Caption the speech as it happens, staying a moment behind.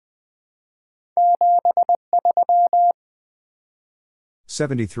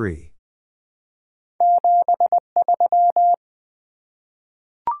73.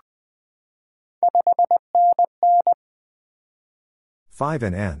 5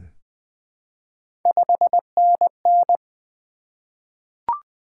 and N.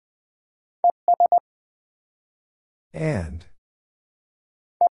 And.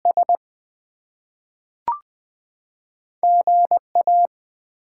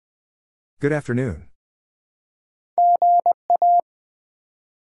 Good afternoon.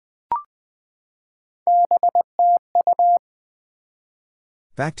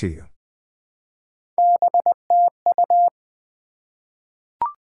 Back to you.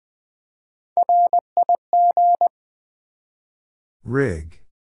 Rig.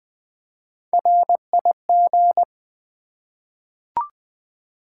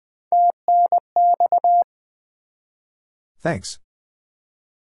 Thanks.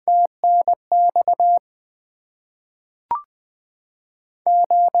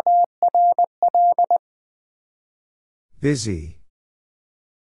 Busy.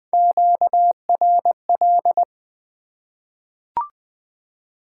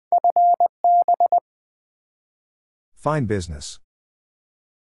 Fine business.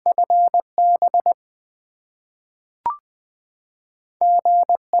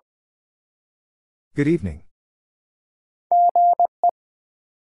 Good evening.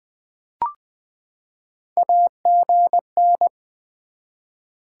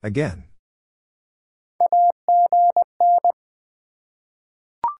 Again.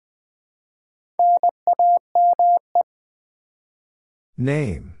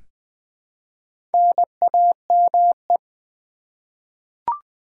 Name.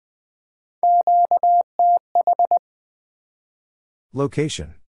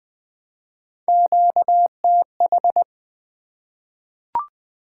 Location.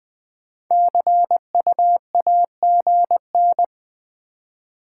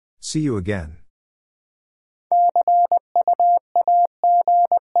 See you again.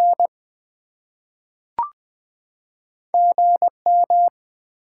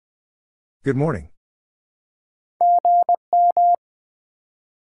 Good morning.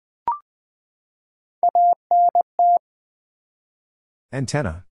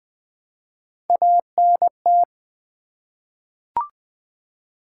 Antenna.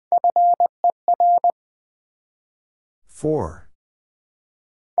 Four.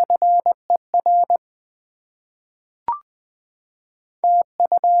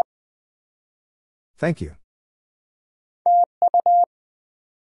 Thank you.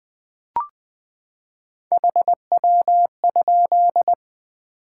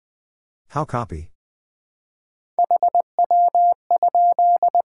 How copy?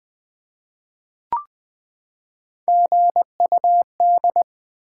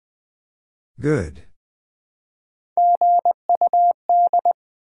 Good.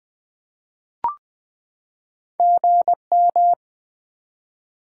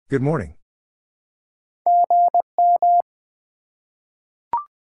 Good morning.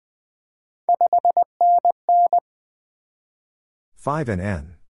 Five and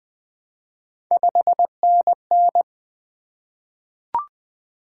N.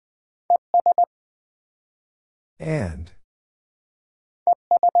 And.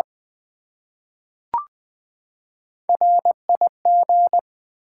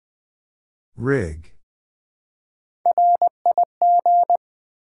 Rig.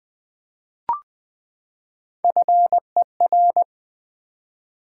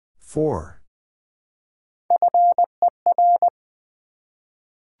 Four.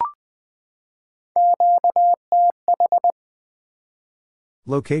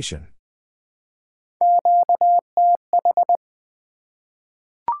 Location.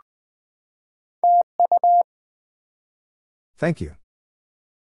 Thank you.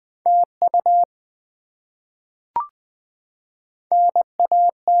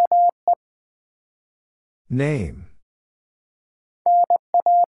 Name.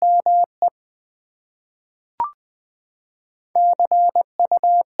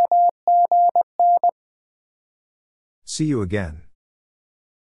 See you again.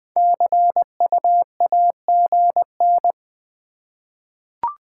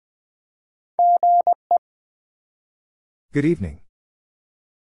 Good evening.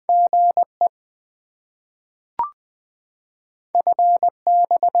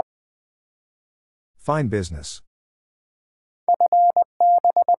 Fine business.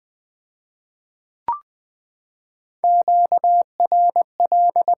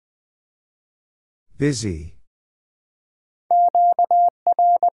 Busy.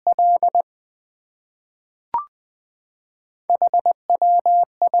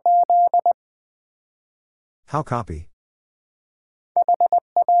 How copy?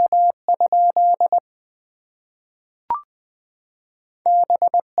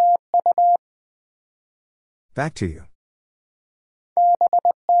 Back to you.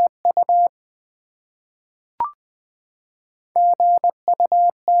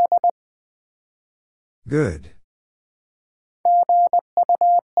 Good.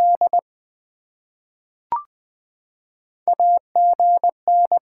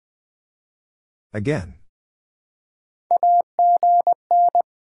 Again.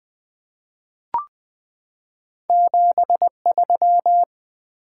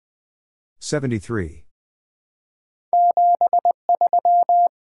 $73.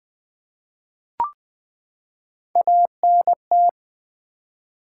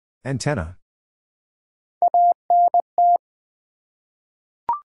 Antenna.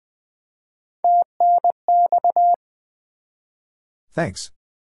 Thanks.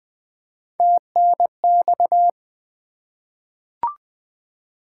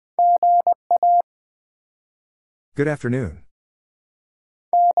 Good afternoon.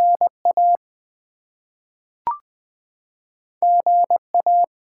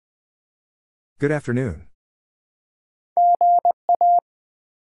 Good afternoon.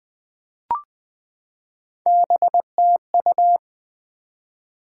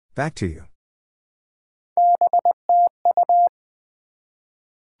 Back to you.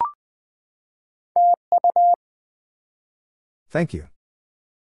 Thank you.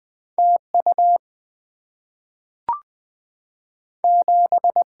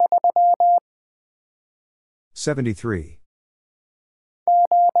 $73.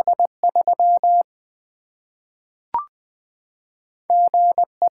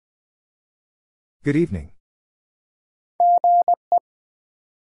 Good evening.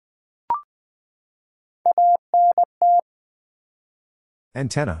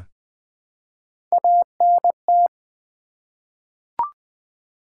 Antenna.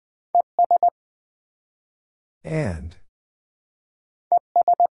 And.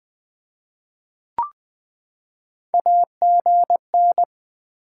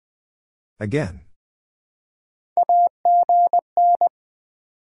 Again.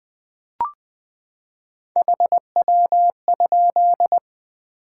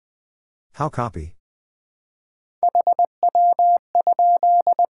 How copy?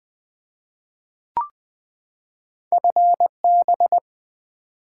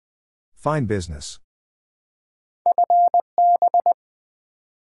 Fine business.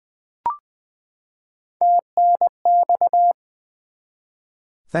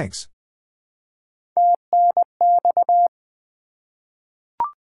 Thanks.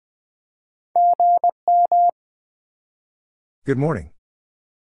 Good morning.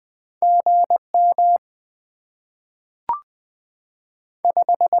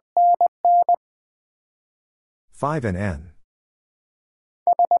 Five and N.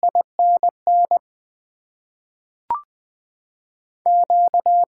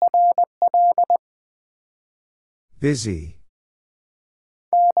 Busy.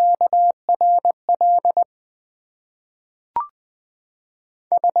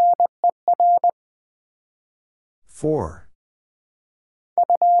 Four.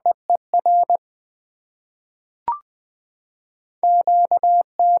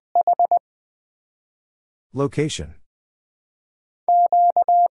 Location.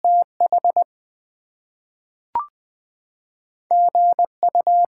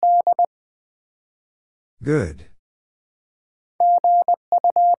 Good.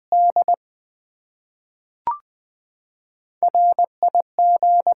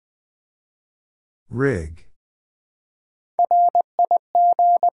 Rig.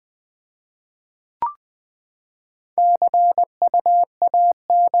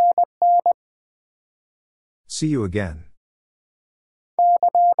 See you again.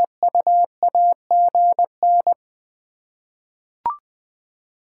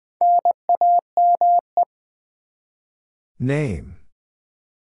 Name.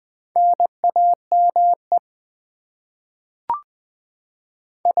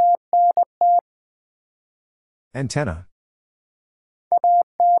 Antenna.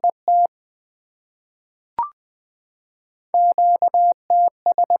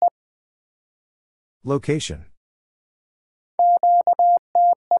 Location.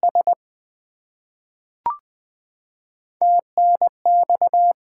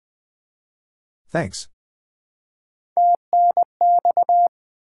 Thanks.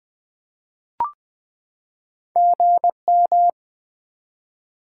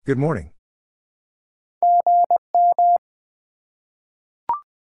 Good morning.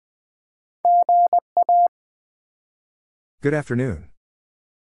 Good afternoon.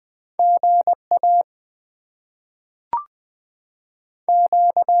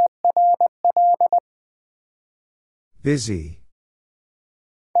 Busy.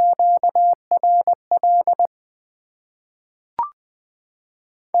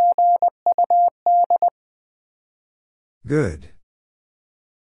 Good.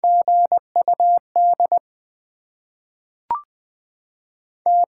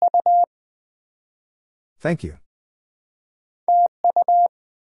 Thank you.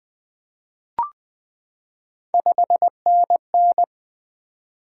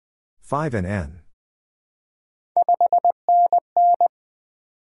 Five and N.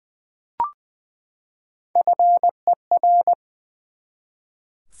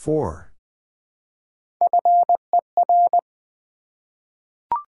 Four.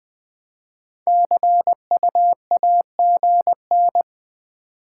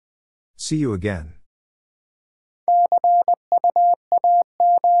 See you again.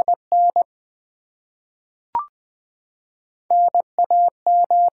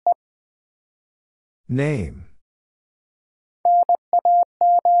 Name.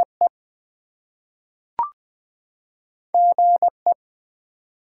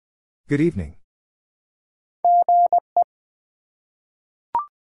 Good evening.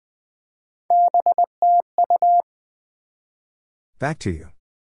 Back to you.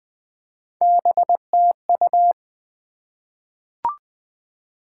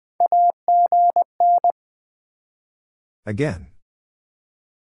 Again.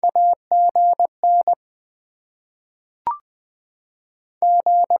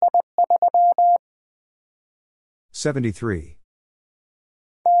 $73.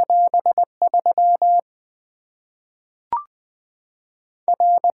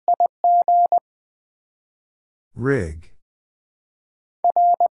 Rig.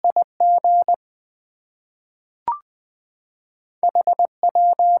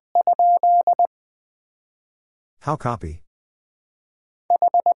 How copy?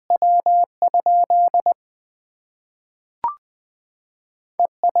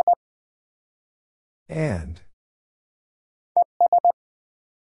 And.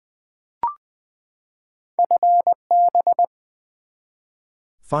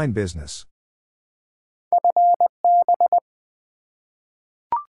 Fine business.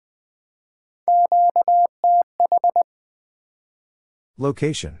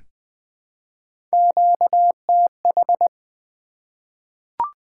 Location.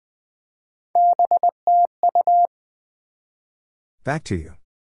 Back to you.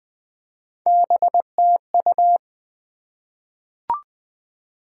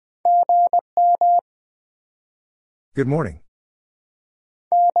 Good morning.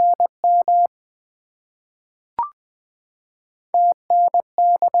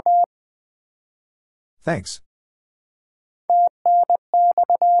 Thanks.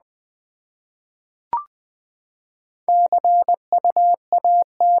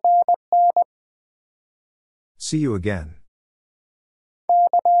 See you again.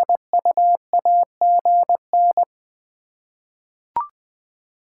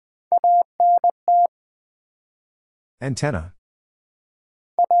 Antenna.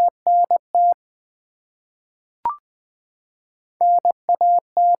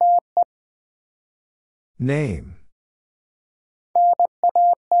 Name.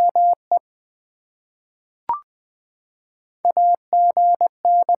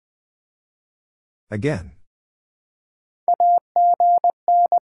 Again.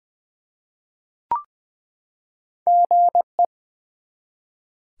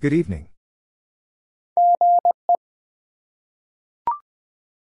 Good evening.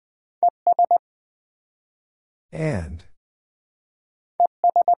 And.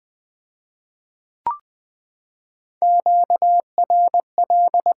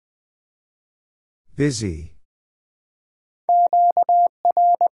 Busy.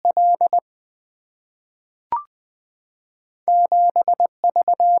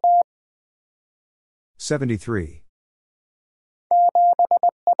 $73.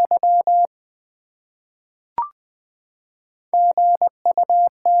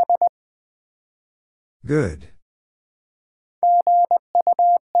 Good.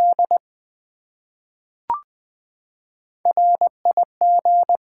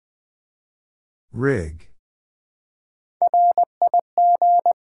 Rig.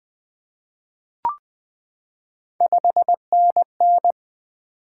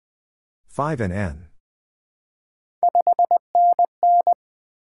 Five and N.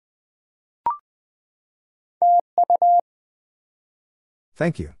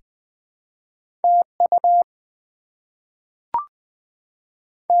 Thank you.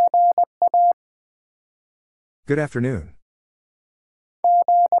 Good afternoon.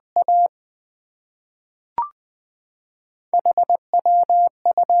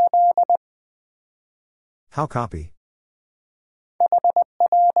 How copy?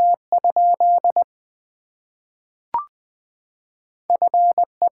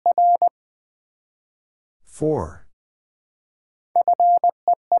 Four.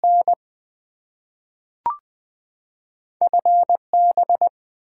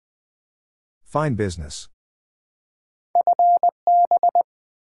 Fine business.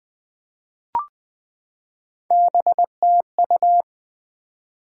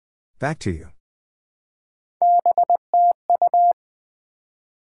 Back to you.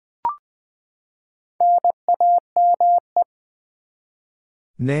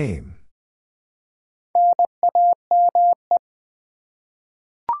 Name.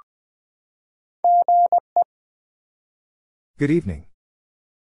 Good evening.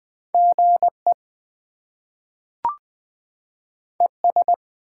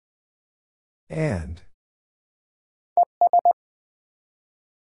 And.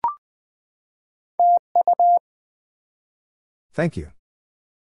 Thank you.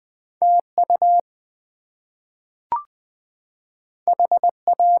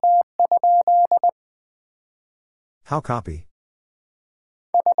 How copy?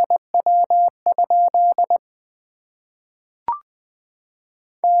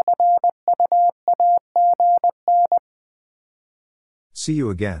 See you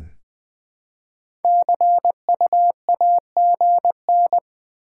again.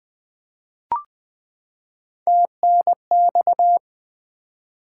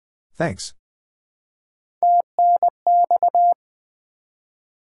 Thanks.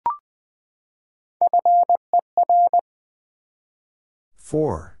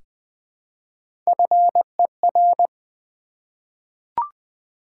 Four.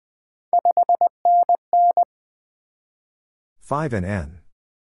 Five and N.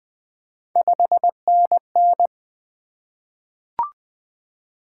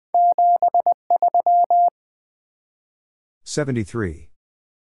 $73.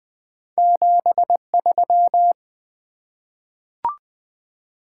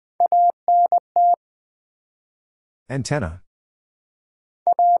 Antenna.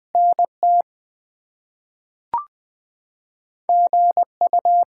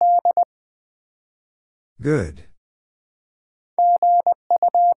 Good.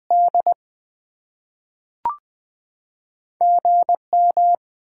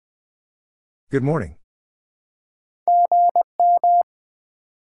 Good morning.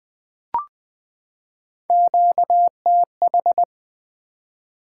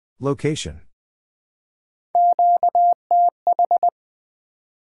 Location.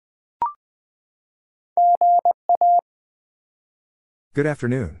 Good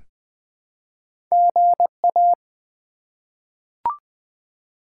afternoon.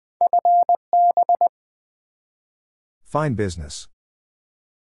 Fine business.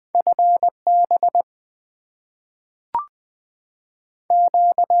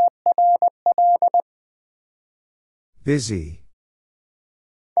 Busy.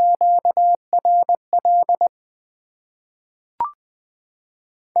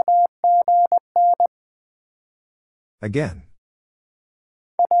 Again.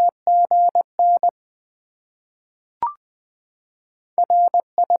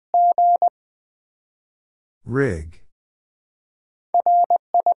 Rig.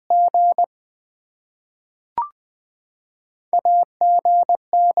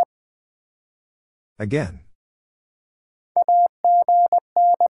 Again.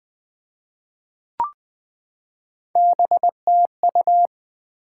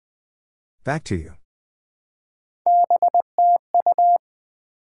 Back to you.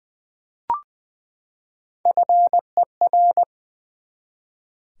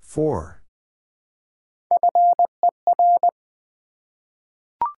 Four.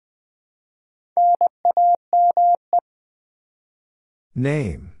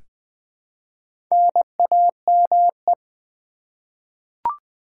 Name.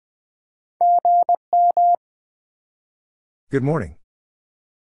 Good morning.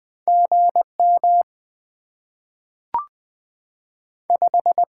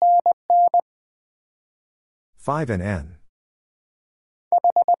 Five and N.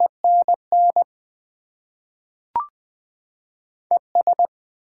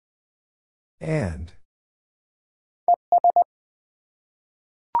 And.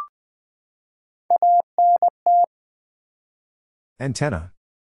 Antenna.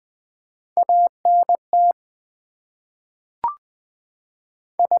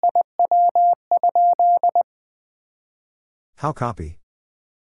 How copy?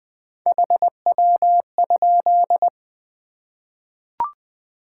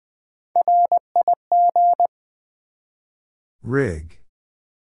 Rig.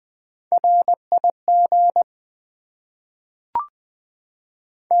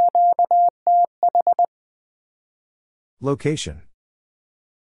 Location.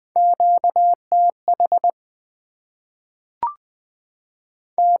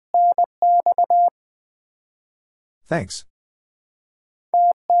 Thanks.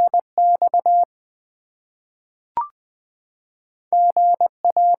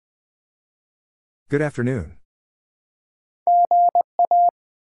 Good afternoon.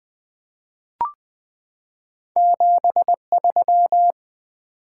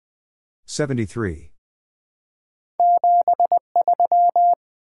 $73.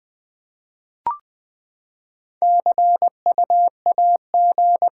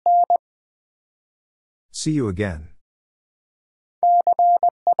 See you again.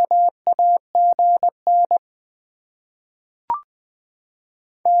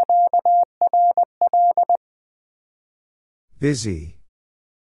 Busy.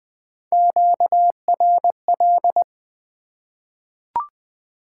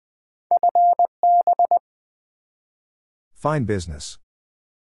 Fine business.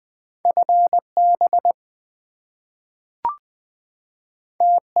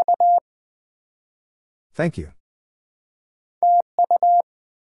 Thank you.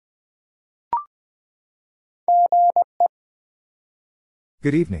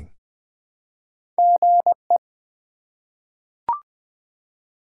 Good evening.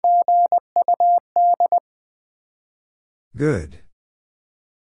 Good.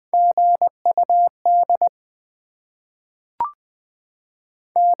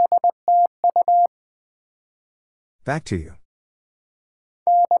 Back to you.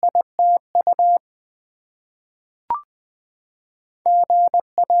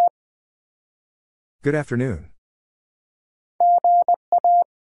 Good afternoon.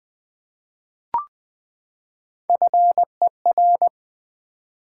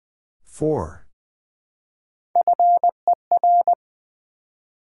 Four.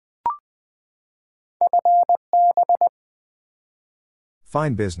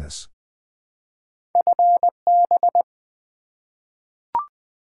 Fine business.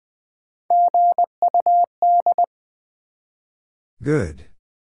 Good.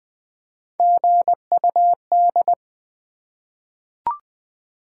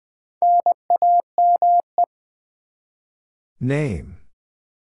 Name.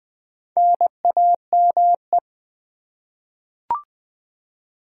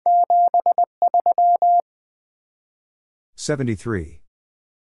 $73.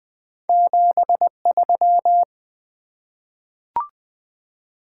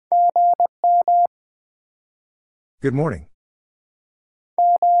 Good morning.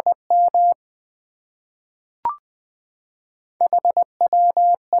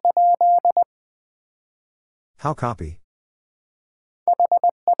 How copy?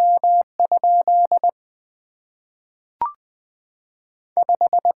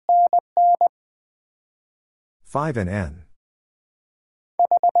 Five and N.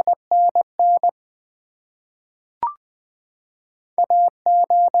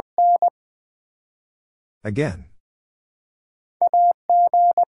 Again.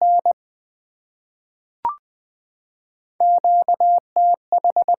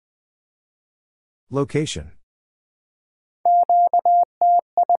 Location.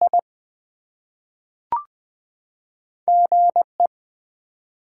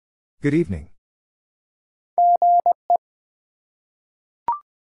 Good evening.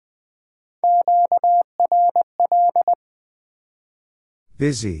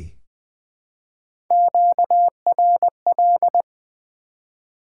 Busy.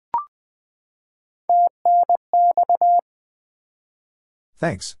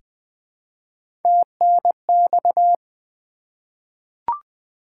 Thanks.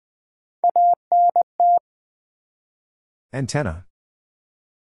 Antenna.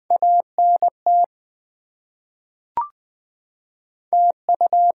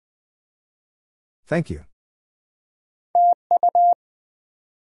 Thank you.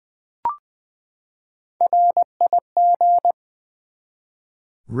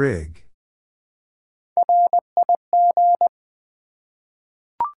 Rig.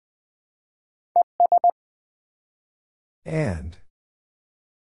 And.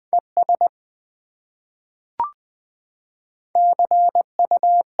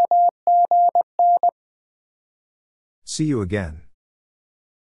 See you again.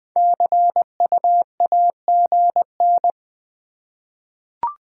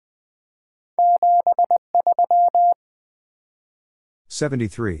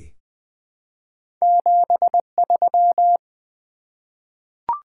 $73.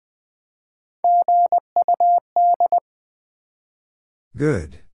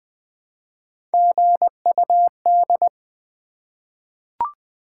 Good.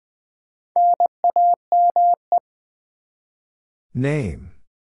 Name.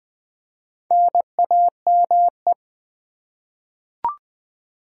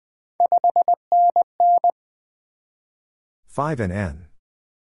 Five and N.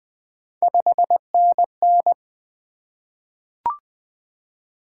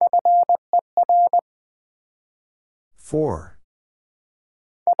 4.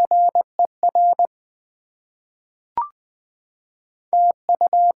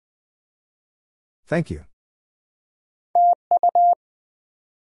 Thank you.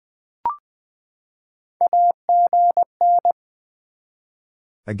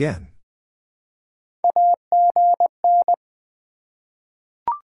 Again.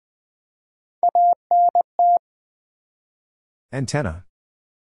 Antenna.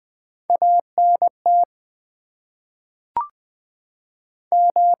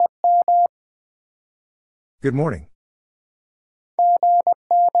 Good morning.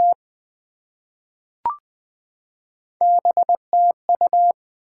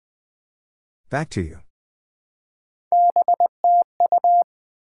 Back to you.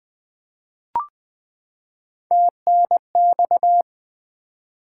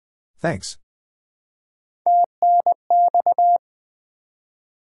 Thanks.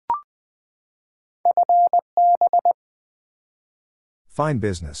 Fine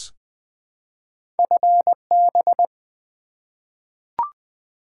business.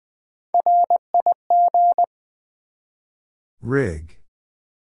 Rig.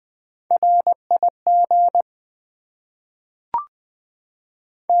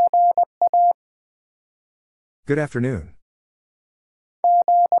 Good afternoon.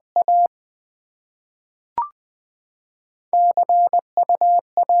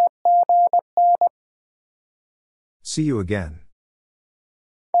 See you again.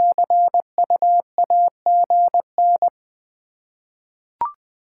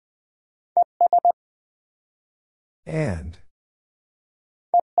 And.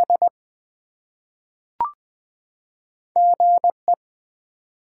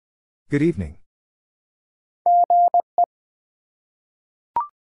 Good evening.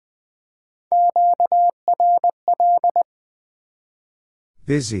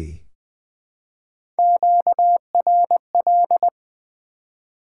 Busy.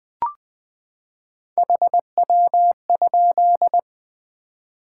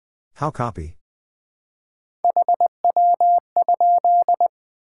 How copy?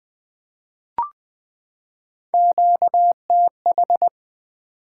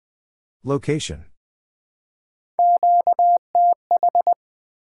 Location.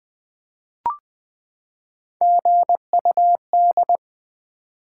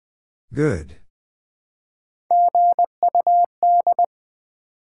 Good.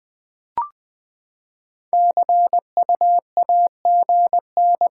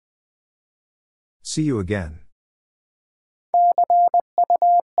 See you again.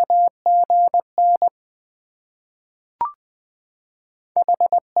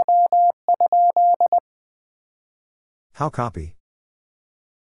 How copy?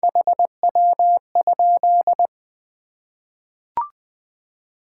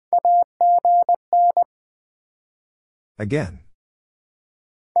 Again.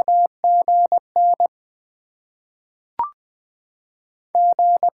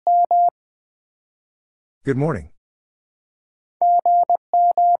 Good morning.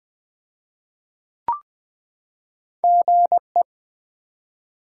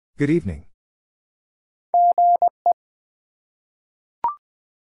 Good evening.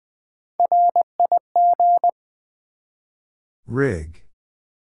 Rig.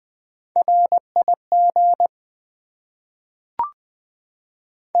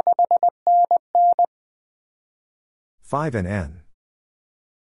 Five and N.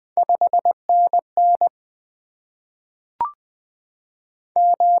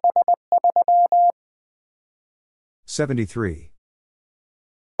 $73.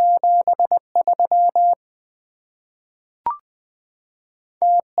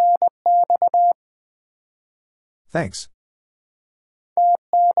 Thanks.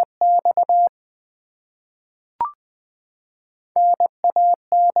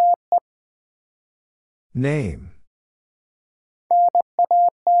 Name.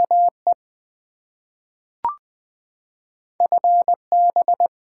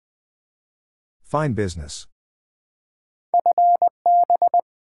 Fine business.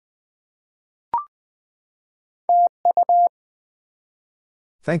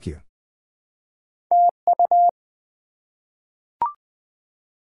 Thank you.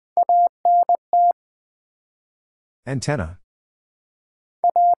 Antenna.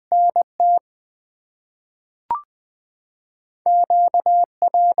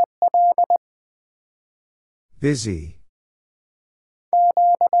 Busy.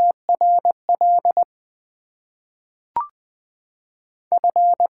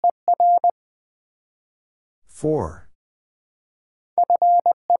 Four.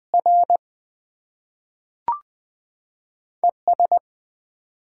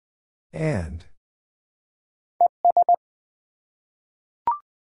 And.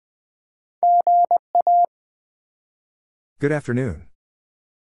 Good afternoon.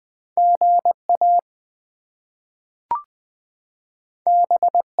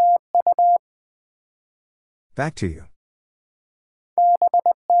 Back to you.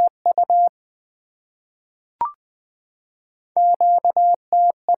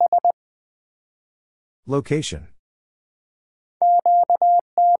 Location.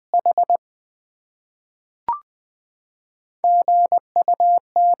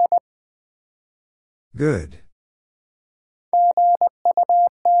 Good.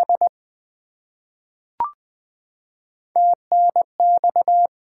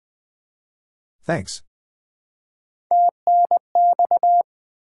 Thanks.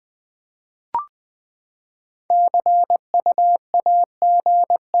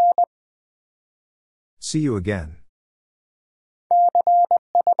 See you again.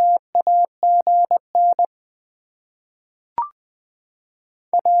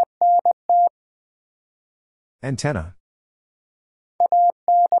 Antenna.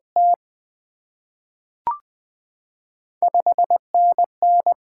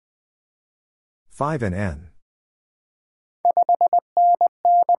 Five and N.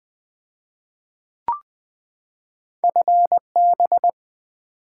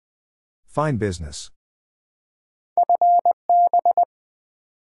 Fine business.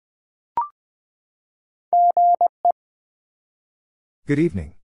 Good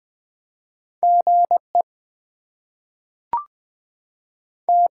evening.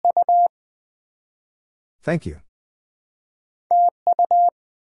 Thank you.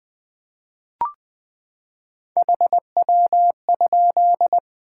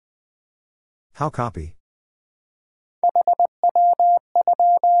 How copy?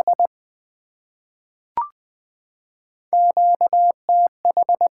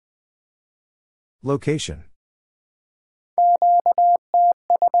 Location.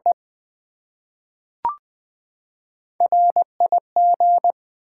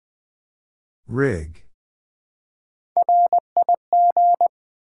 Rig.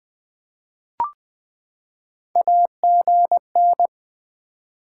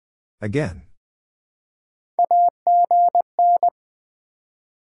 Again.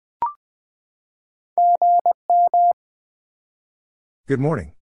 Good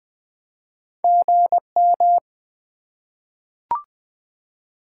morning.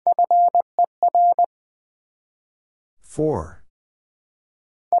 Four.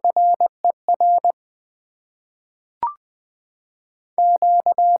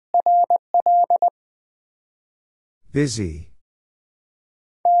 Busy.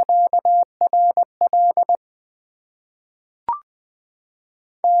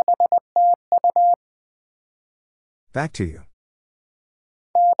 Back to you.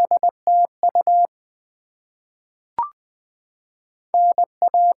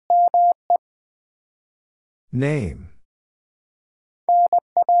 Name.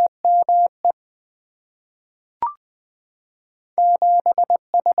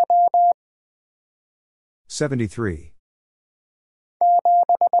 73.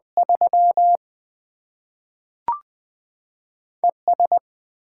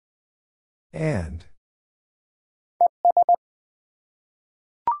 And.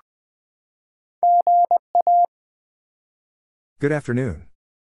 Good afternoon.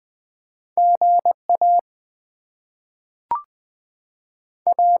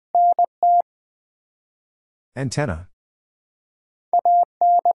 Antenna.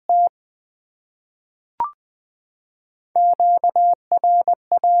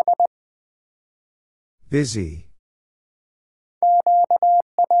 Busy.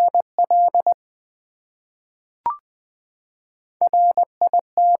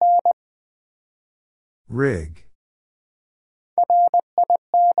 Rig.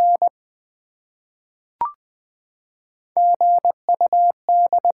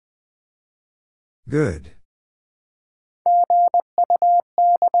 Good.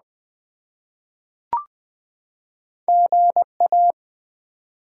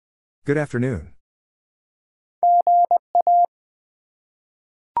 Good afternoon.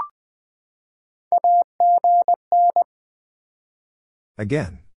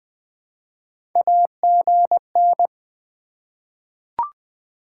 Again.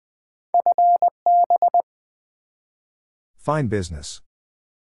 Fine business.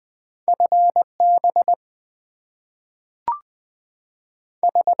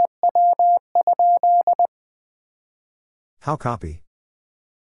 How copy?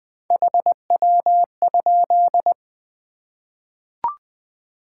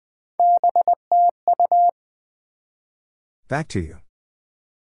 Back to you.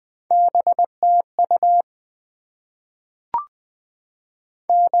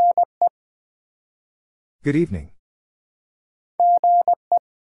 Good evening.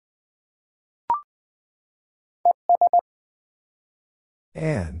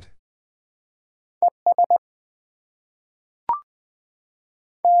 And.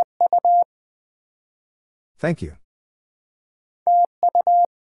 Thank you.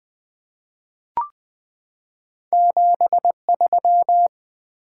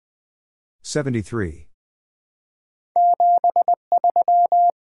 73.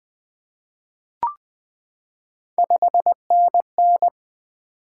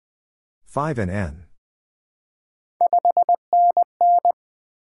 5 and N.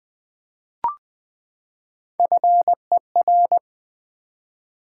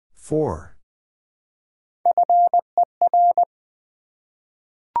 4.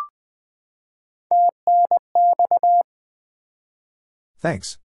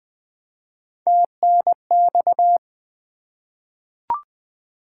 'Thanks.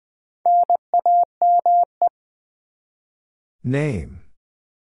 Name.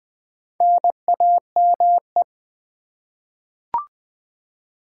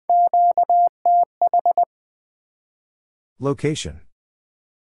 Location.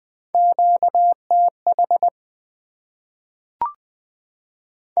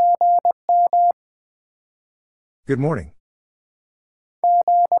 Good morning.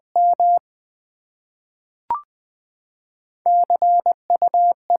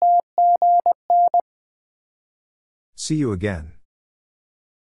 See you again.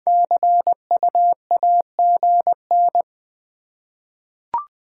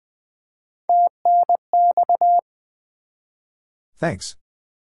 Thanks.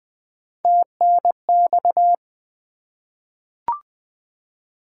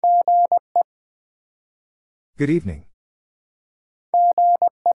 Good evening.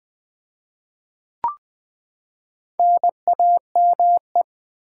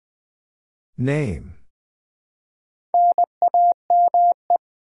 Name.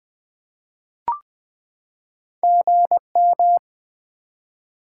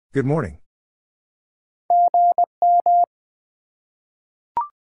 Good morning.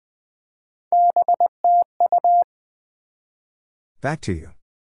 Back to you.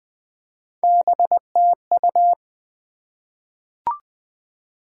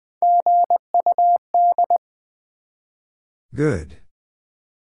 Good.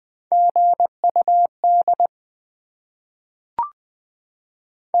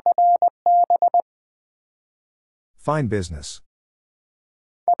 Fine business.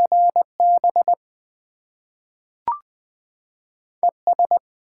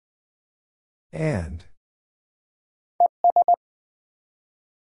 And.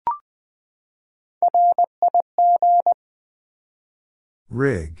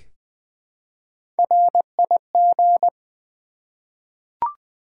 Rig.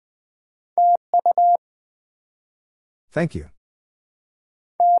 Thank you.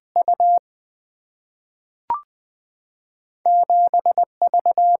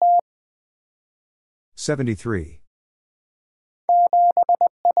 $73.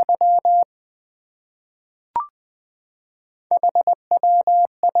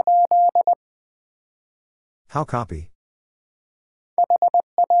 'How copy?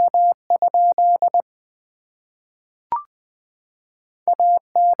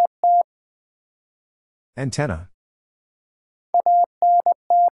 Antenna.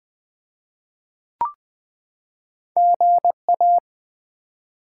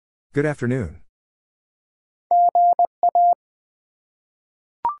 Good afternoon.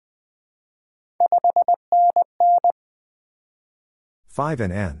 Five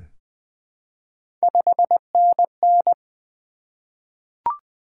and N.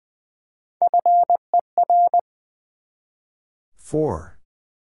 4.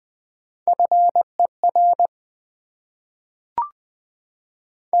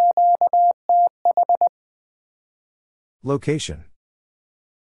 Location.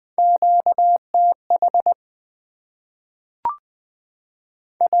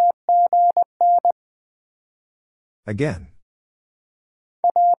 Again.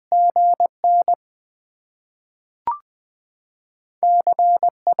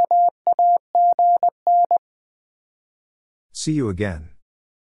 See you again.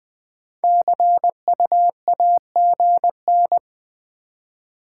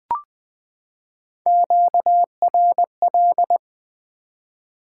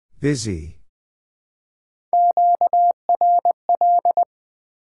 Busy.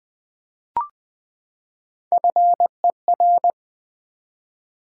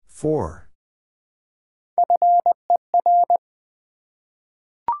 Four.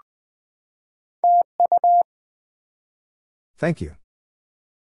 Thank you.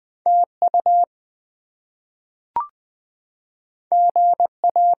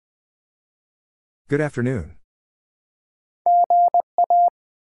 Good afternoon.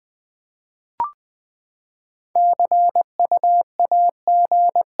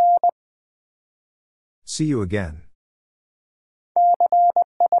 See you again.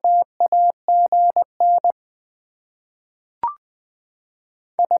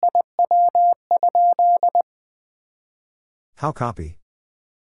 How copy?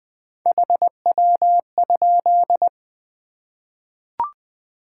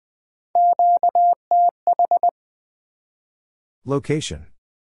 Location.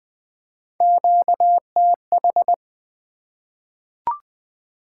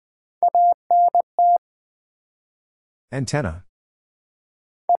 Antenna.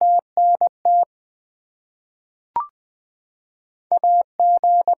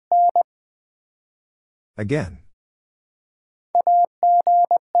 Again.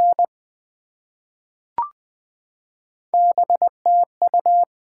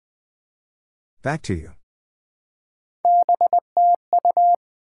 Back to you.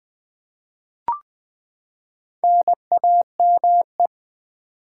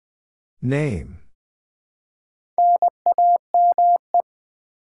 Name.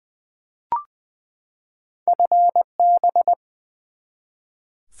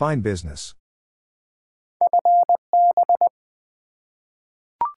 Fine business.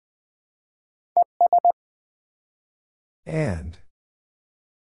 And.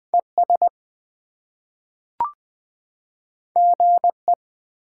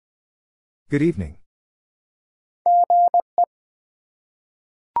 Good evening.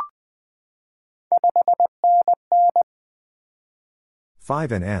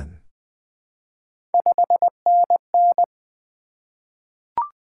 Five and N.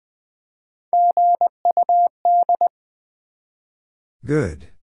 Good.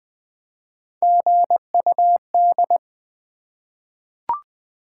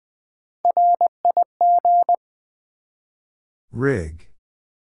 Rig.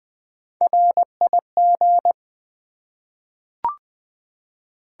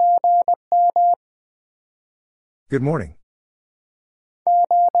 Good morning.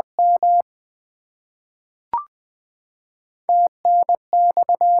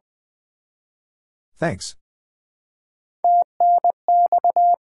 Thanks.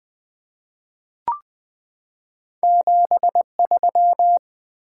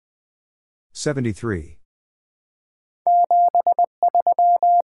 $73.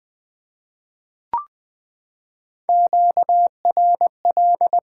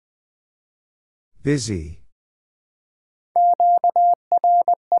 Busy.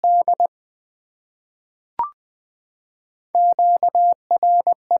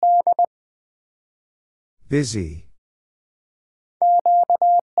 Busy.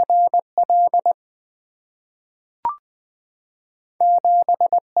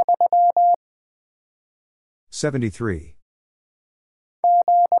 $73.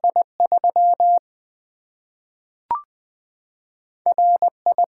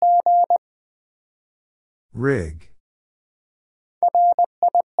 Rig.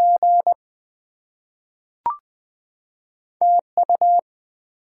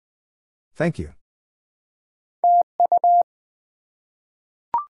 Thank you.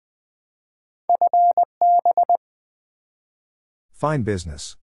 Fine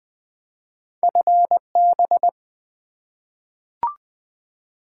business.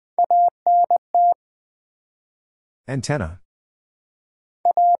 Antenna.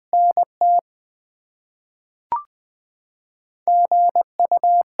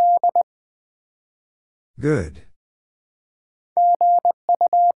 Good.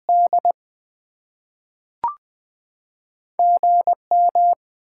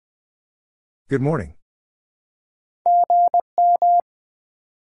 Good morning.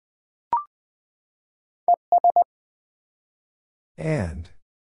 And.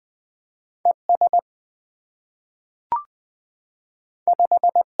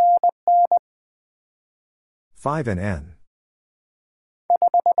 Five and N.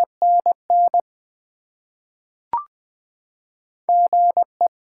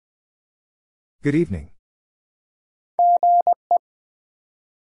 Good evening.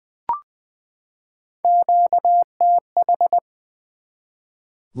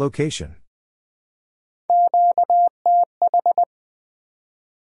 Location.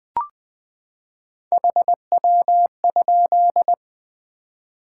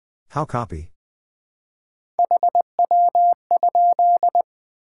 How copy?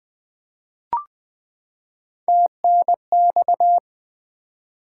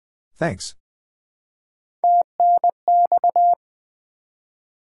 Thanks.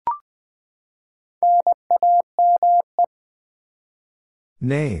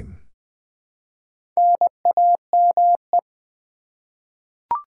 Name.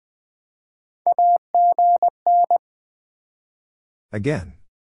 Again.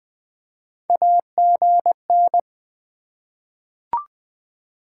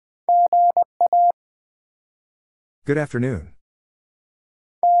 Good afternoon.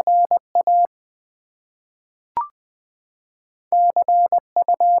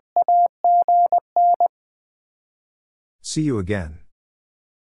 See you again.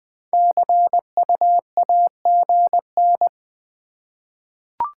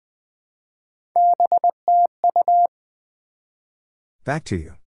 Back to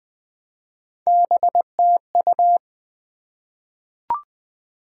you.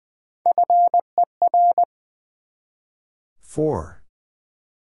 Four.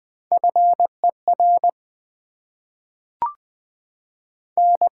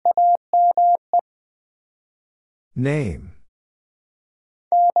 Name.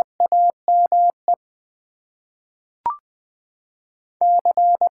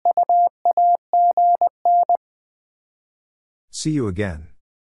 See you again.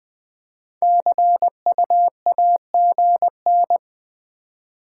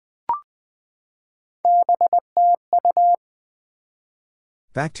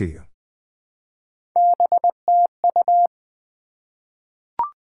 Back to you.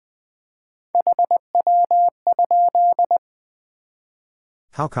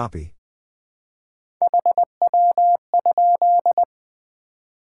 How copy?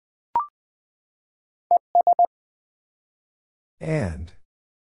 And.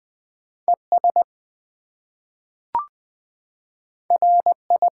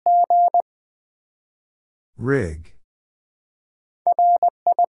 Rig.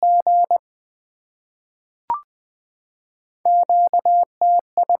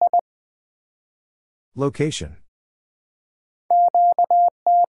 Location.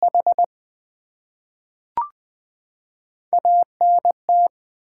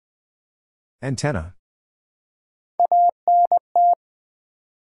 Antenna.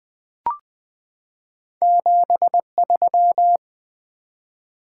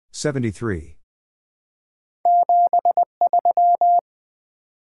 $73.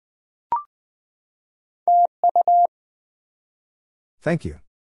 Thank you.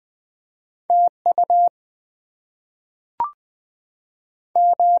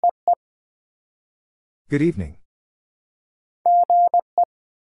 Good evening.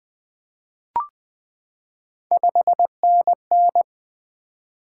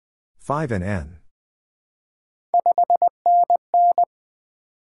 Five and N.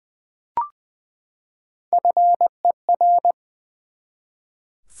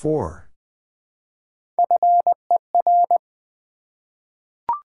 Four.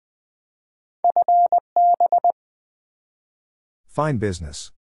 Fine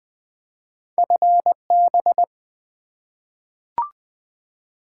business.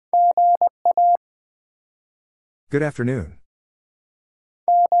 Good afternoon.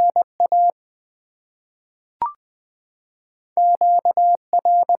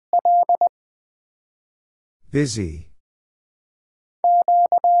 Busy.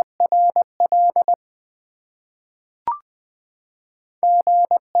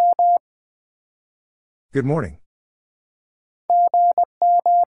 Good morning.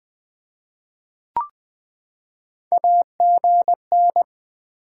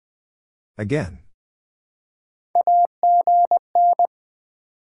 Again.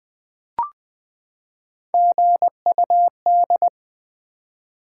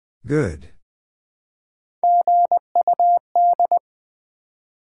 Good.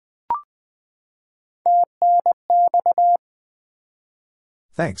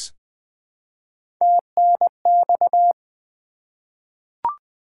 Thanks.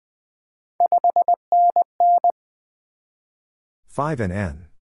 Five and N.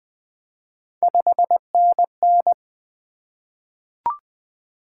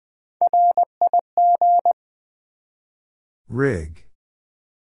 Rig.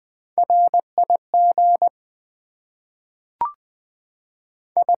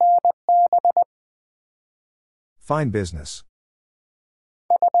 Fine business.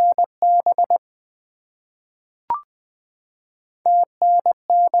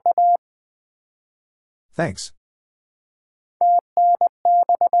 Thanks.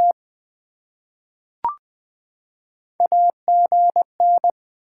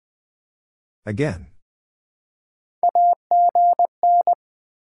 Again.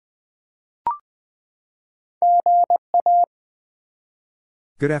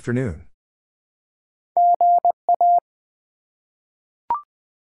 Good afternoon.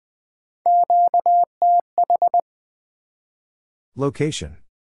 Location.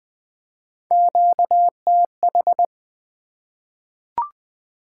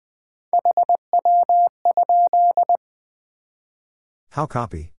 How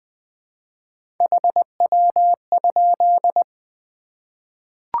copy?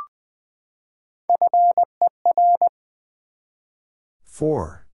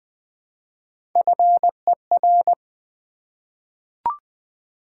 4.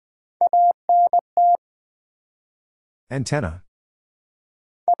 Antenna.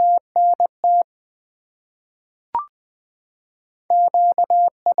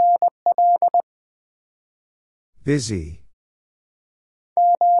 Busy.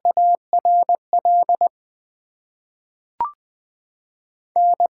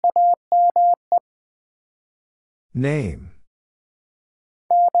 Name.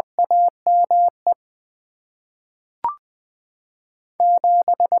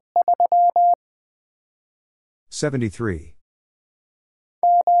 $73.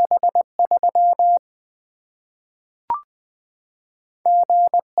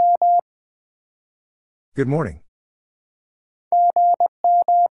 Good morning.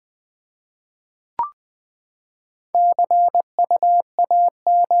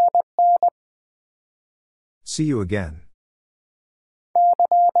 See you again.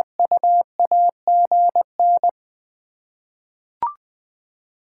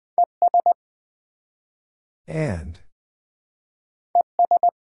 And.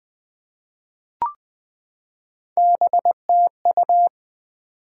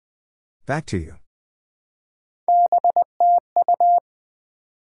 Back to you.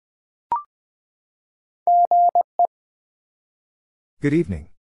 Good evening.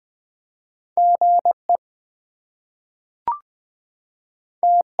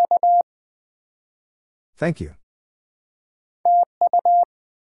 Thank you.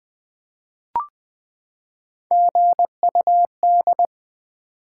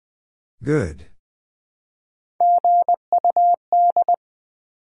 Good.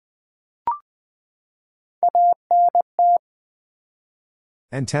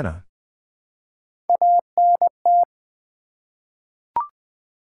 Antenna.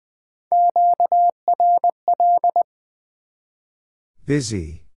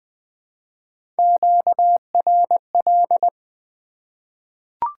 Busy.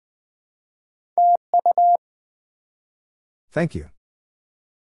 Thank you.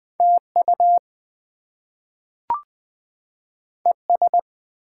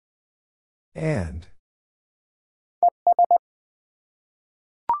 And.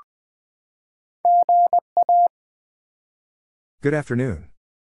 Good afternoon.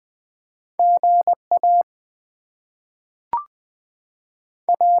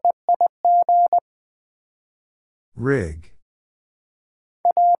 Rig.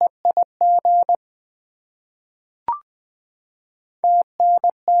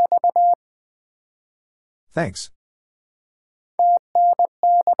 Thanks.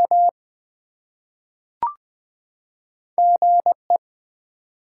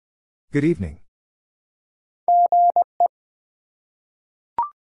 Good evening.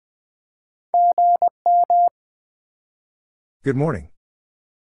 Good morning.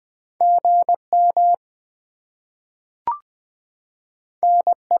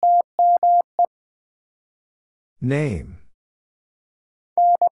 Name.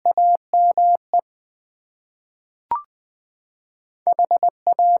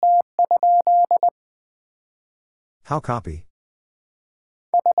 How copy?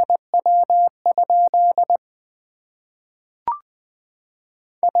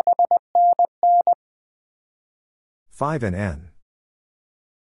 Five and N.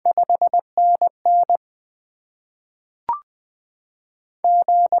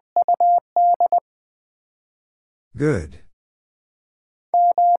 Good.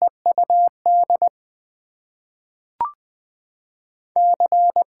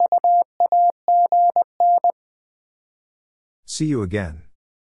 See you again.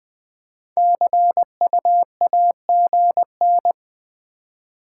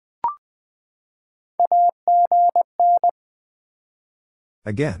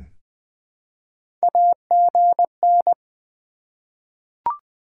 Again.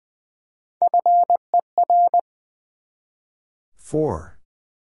 Four.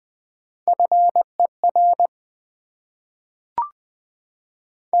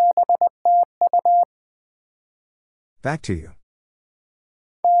 Back to you.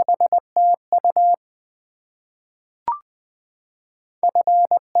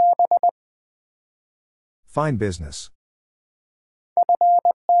 Fine business.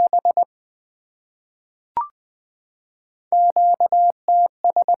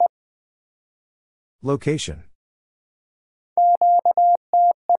 Location.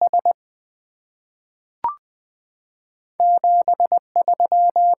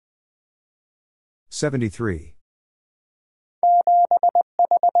 $73.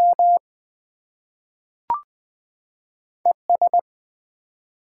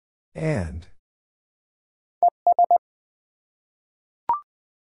 And.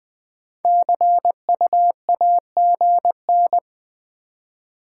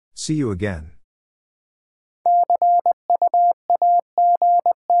 See you again.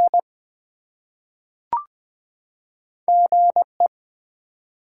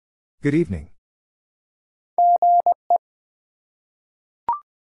 Good evening.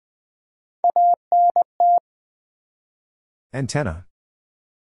 Antenna.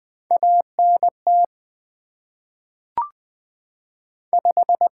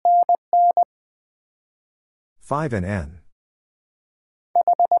 5 and N.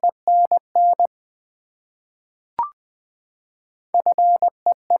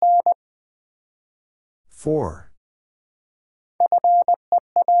 Four.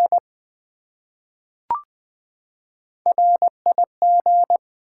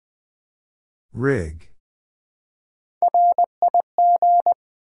 Rig.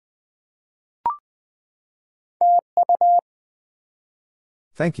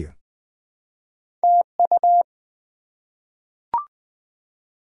 Thank you.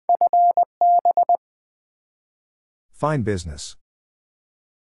 Fine business.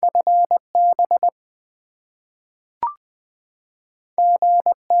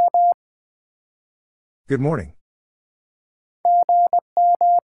 Good morning.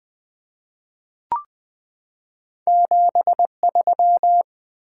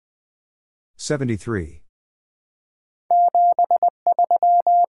 $73.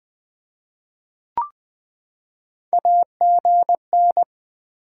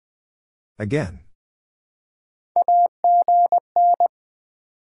 Again.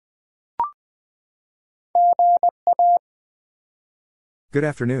 Good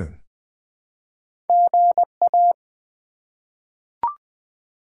afternoon.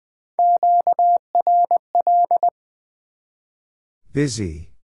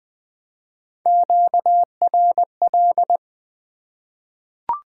 Busy.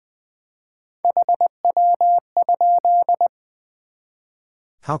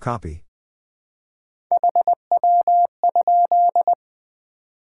 How copy?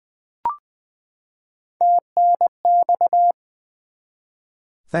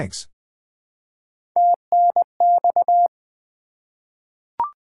 Thanks.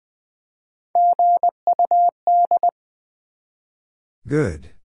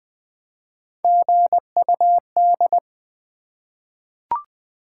 Good.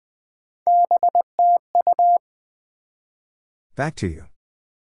 Back to you.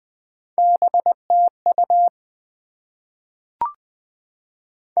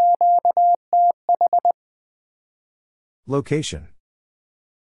 Location.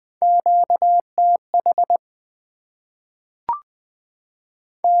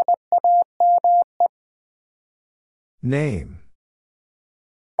 Name.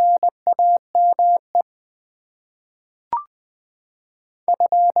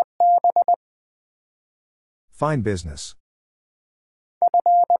 Fine business.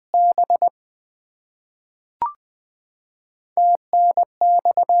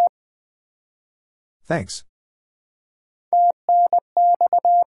 Thanks.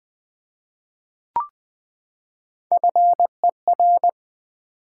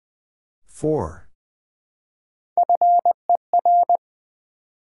 Four.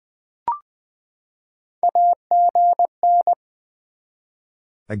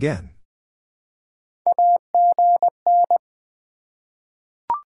 Again.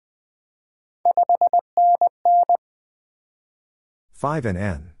 Five and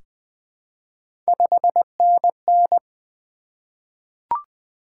N.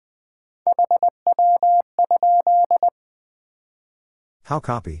 How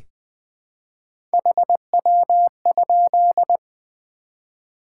copy?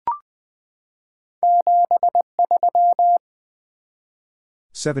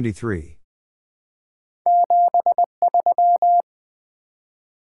 $73.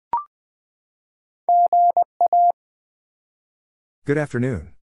 Good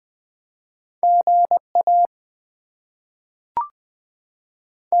afternoon.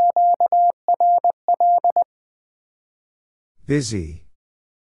 Busy.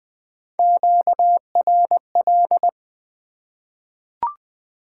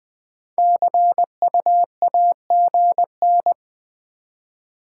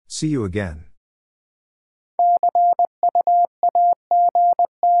 See you again.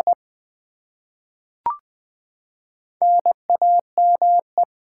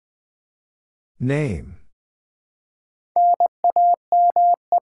 Name.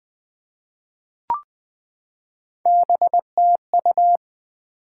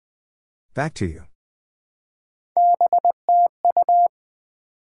 Back to you.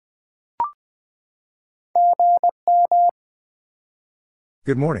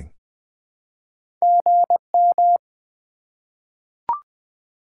 Good morning.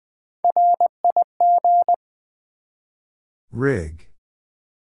 Rig.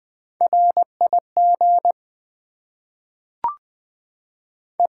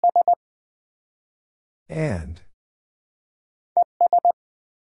 And.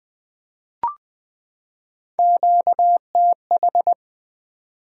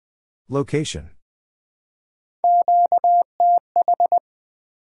 Location.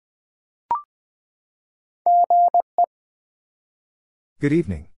 Good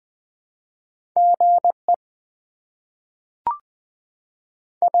evening.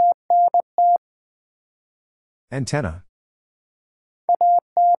 Antenna.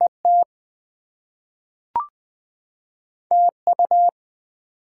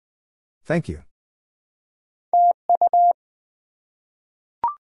 Thank you.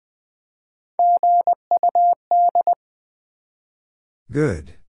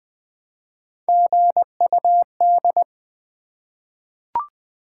 Good.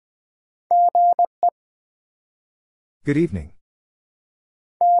 Good evening.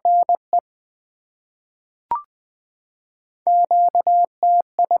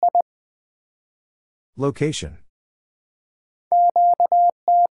 Location.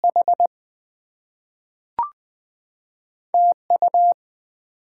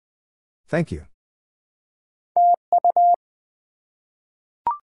 Thank you.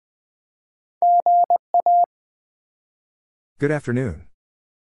 Good afternoon.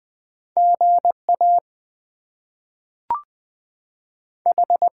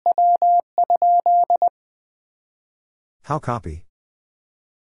 How copy?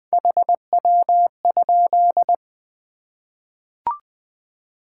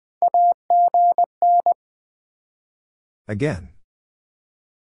 Again.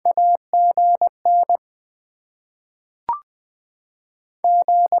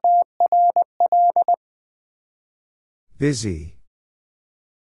 Busy.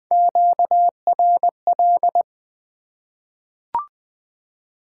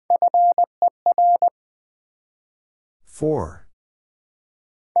 For.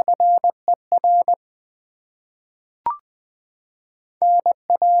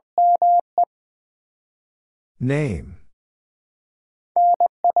 Name.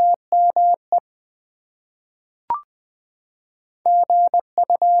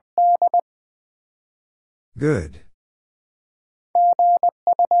 Good.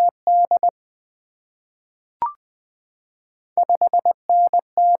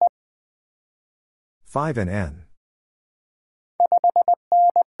 Five and N.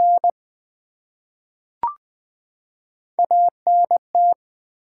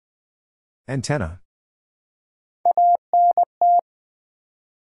 Antenna.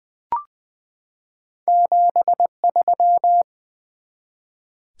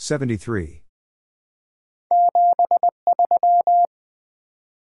 $73.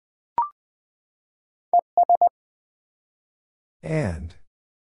 And.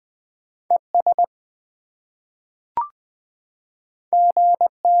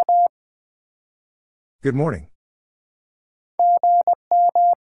 Good morning.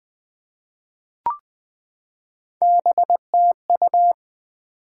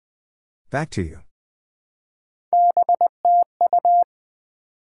 Back to you.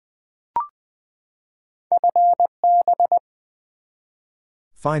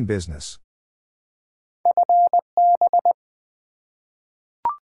 Fine business.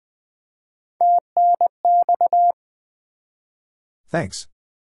 Thanks.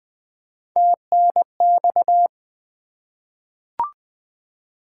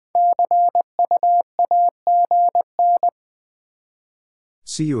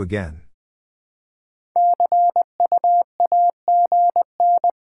 See you again.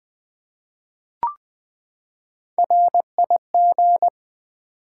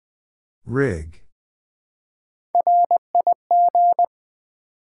 Rig.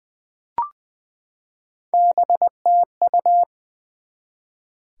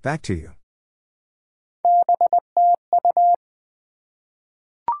 Back to you.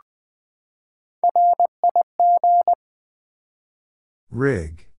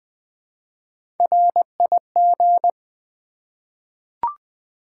 Rig.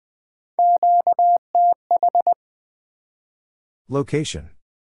 Location.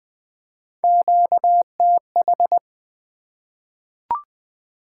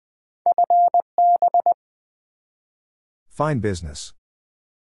 Fine business.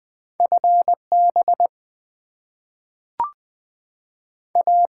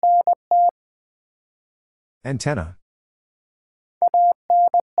 Antenna.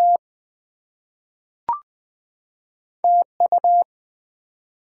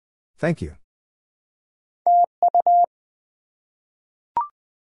 Thank you.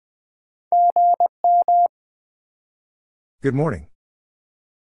 Good morning.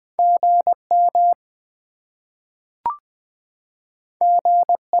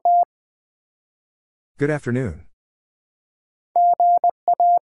 Good afternoon.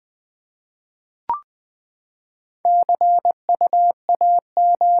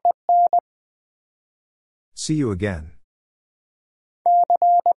 See you again.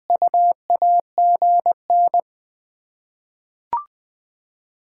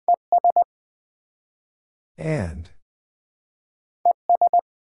 And.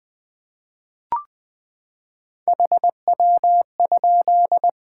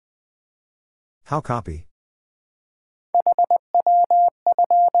 How copy?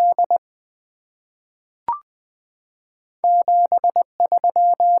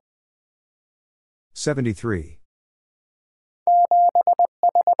 $73.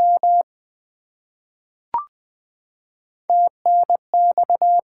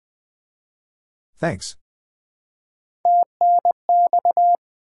 Thanks.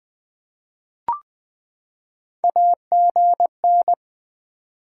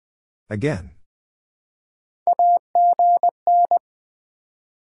 Again.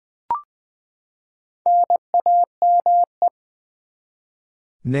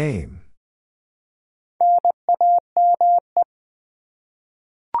 Name.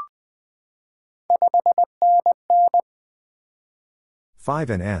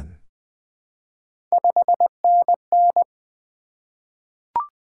 Five and N.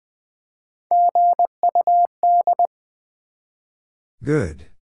 Good.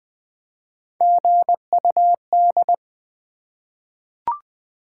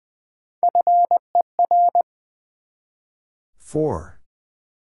 Four.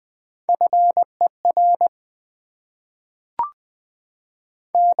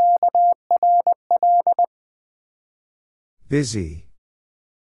 Busy.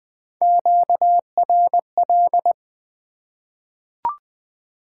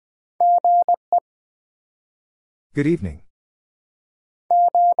 Good evening.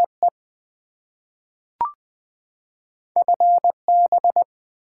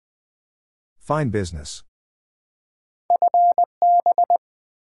 Fine business.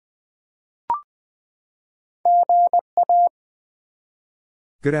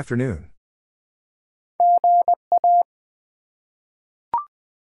 Good afternoon.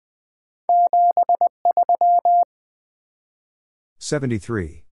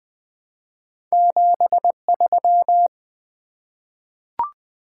 $73.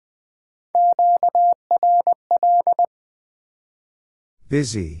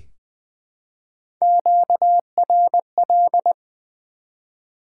 Busy.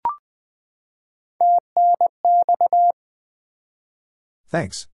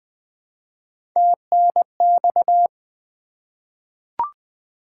 Thanks.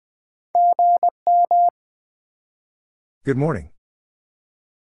 Good morning.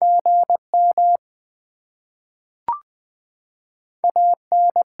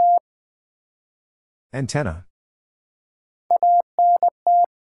 Antenna.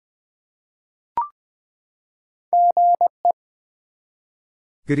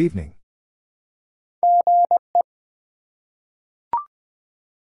 Good evening.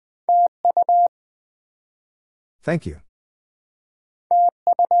 Thank you.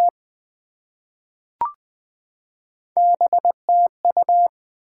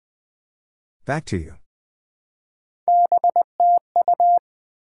 Back to you.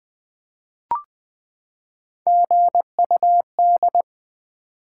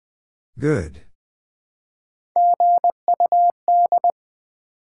 Good.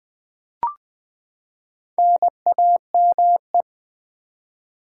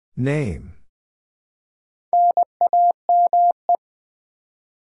 Name.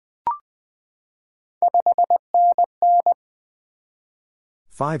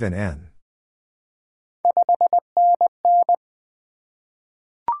 Five and N.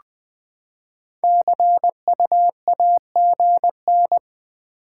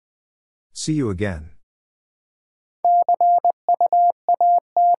 See you again.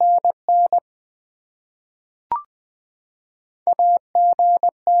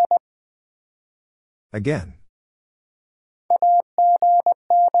 Again.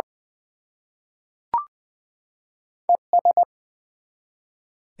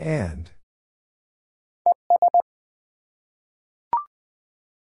 And.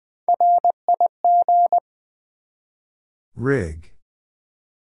 Rig.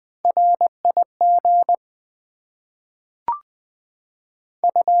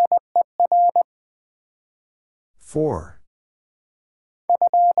 Four.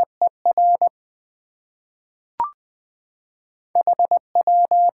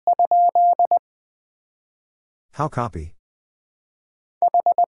 How copy?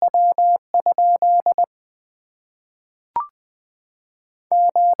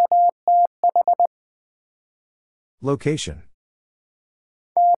 Location.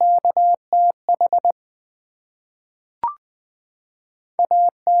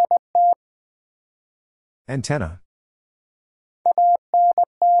 Antenna.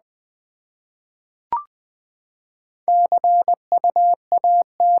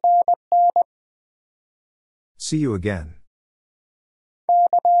 See you again.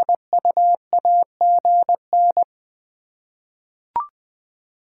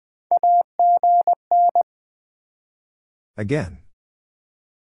 Again.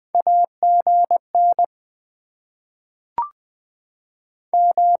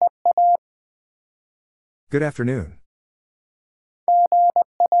 Good afternoon.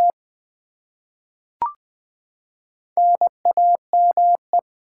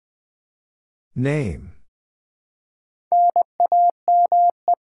 Name.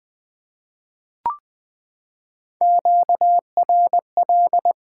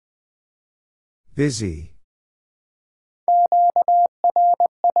 Busy.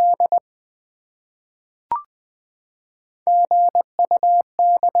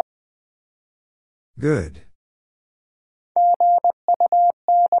 Good.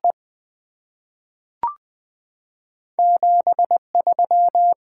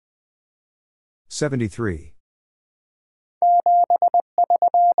 $73.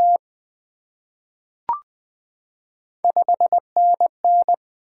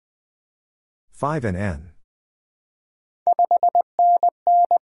 5 and N.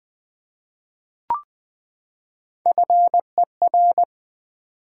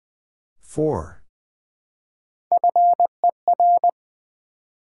 Four.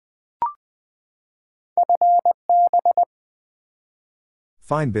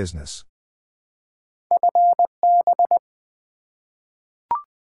 Fine business.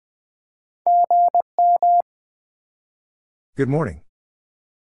 Good morning.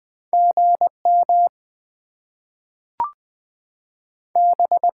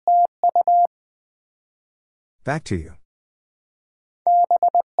 Back to you.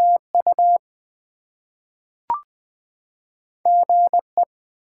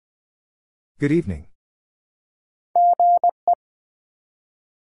 Good evening.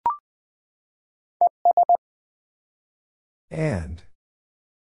 And.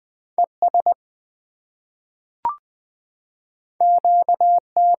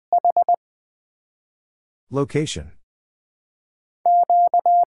 Location.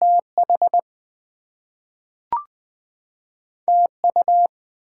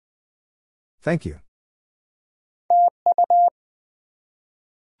 Thank you.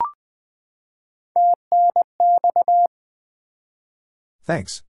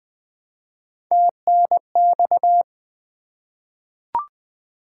 Thanks.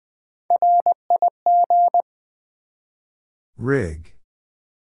 Rig.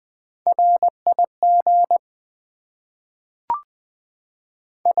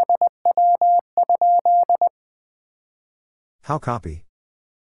 How copy?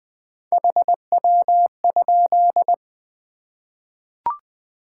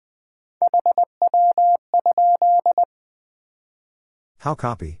 How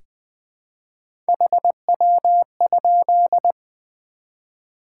copy?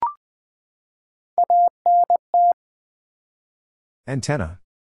 Antenna.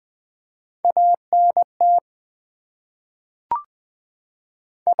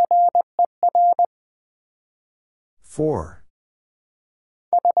 Four.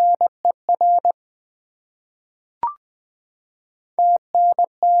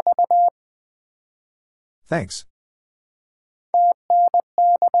 Thanks.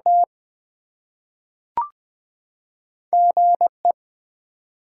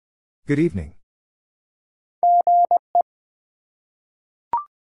 Good evening.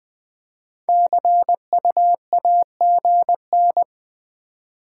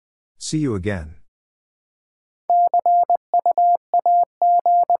 See you again.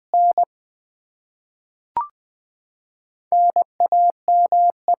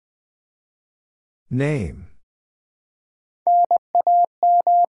 Name.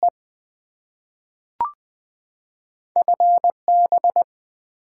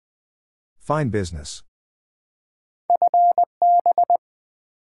 Fine business.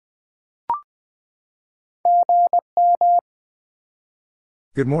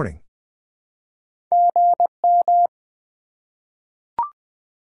 Good morning.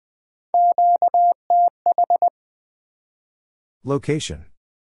 Location.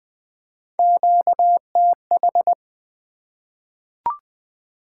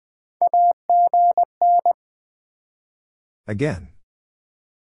 Again.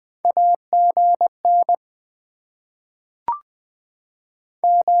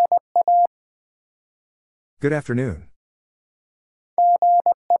 Good afternoon.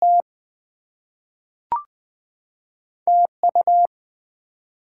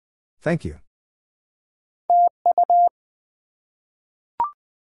 Thank you.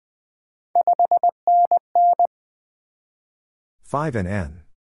 5 and N.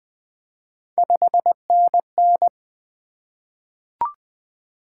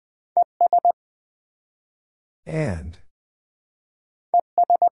 And.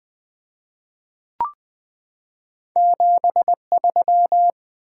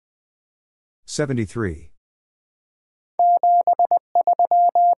 $73.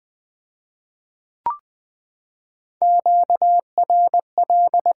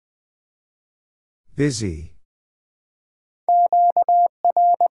 Busy.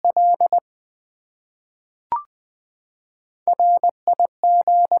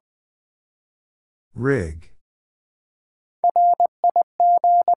 Rig.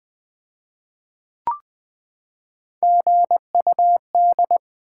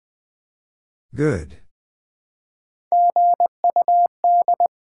 Good.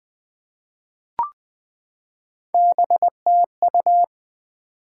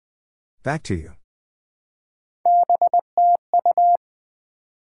 Back to you.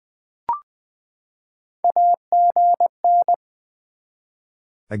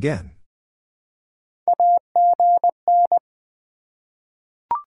 Again.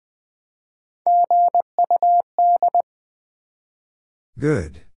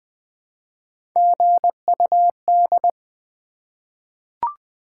 Good.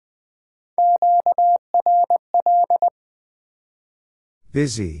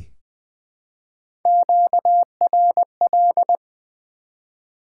 Busy.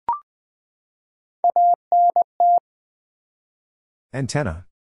 Antenna.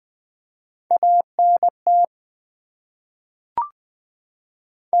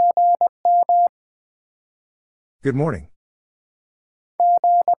 Good morning.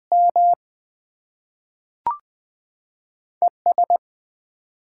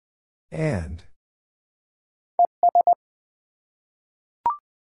 And.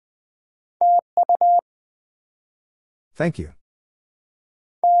 Thank you.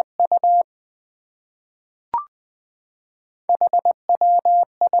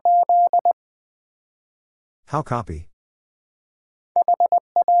 How copy?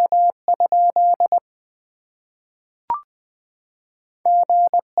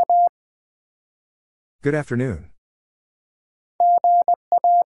 Good afternoon.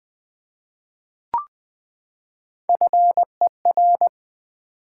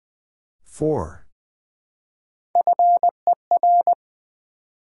 Four.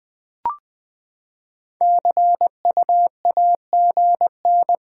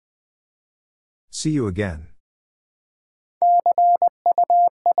 See you again.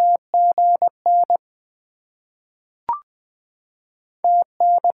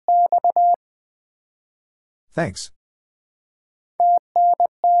 Thanks.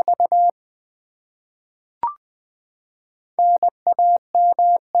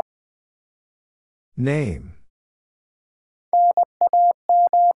 Name.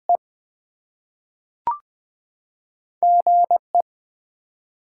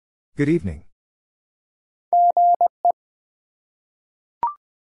 Good evening.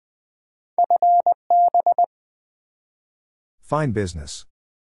 Fine business.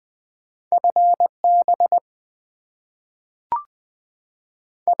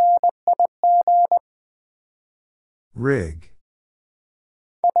 Rig.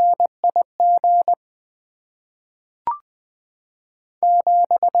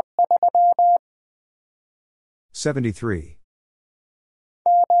 $73.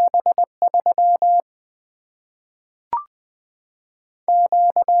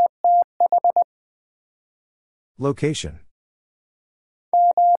 Location.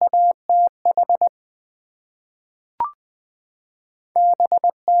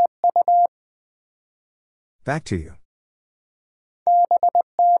 Back to you.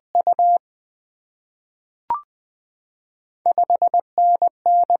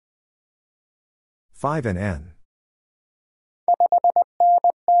 Five and N.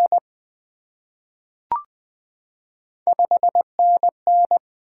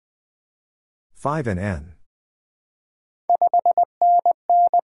 Five and N.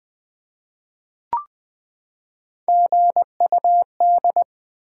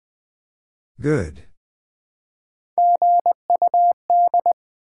 Good.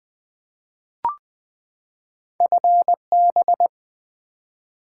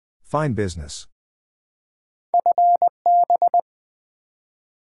 Fine business.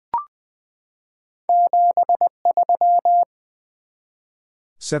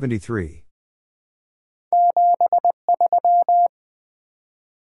 $73.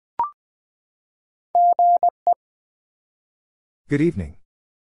 Good evening.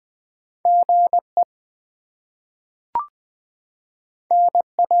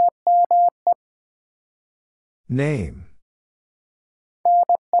 Name.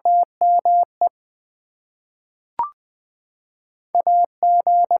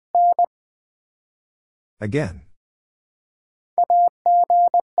 Again.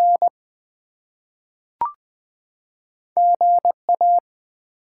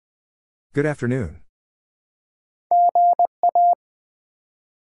 Good afternoon.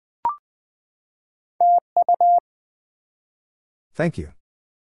 Thank you.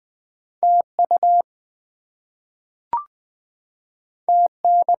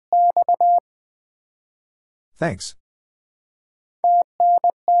 Thanks.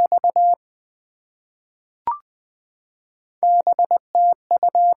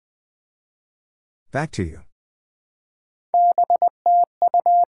 Back to you.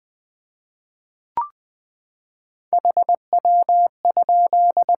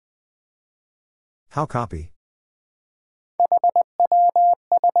 How copy?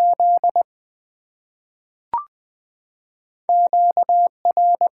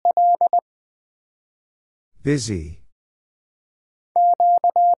 Busy.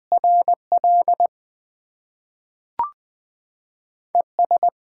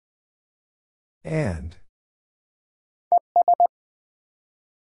 And.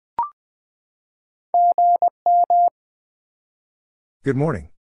 Good morning.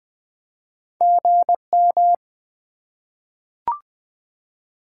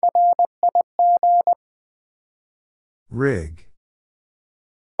 Rig.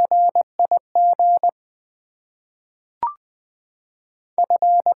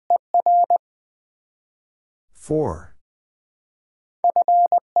 Four.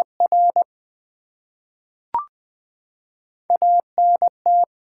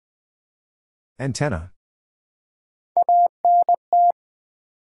 Antenna.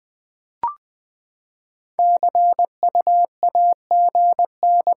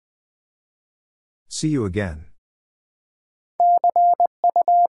 See you again.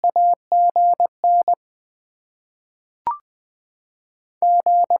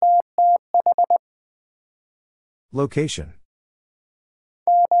 Location.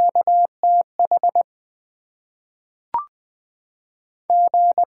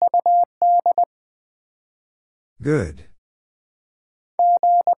 Good.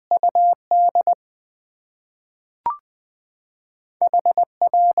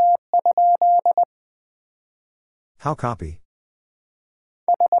 How copy?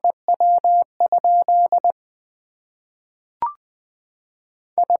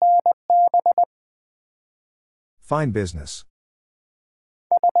 Fine business.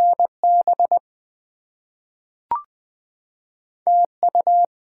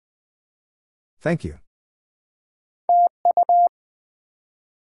 Thank you.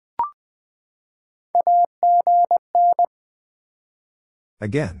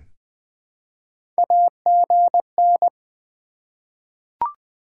 Again.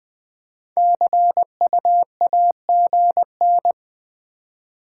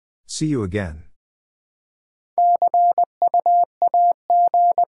 See you again.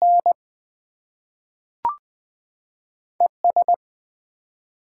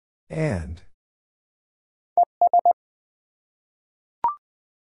 And.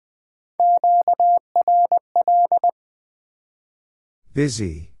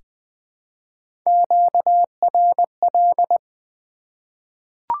 Busy.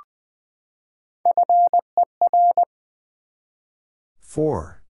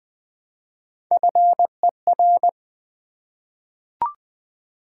 Four.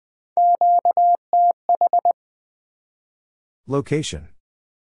 Location.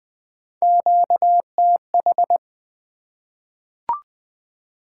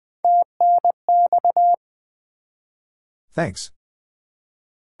 Thanks.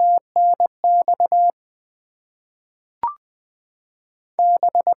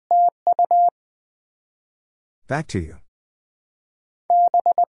 Back to you.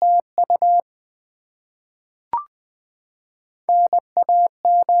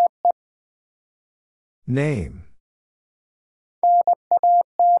 Name.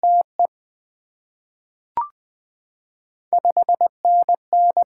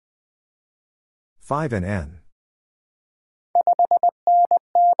 Five and N.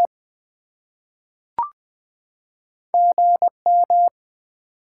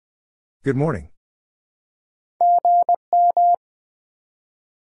 Good morning.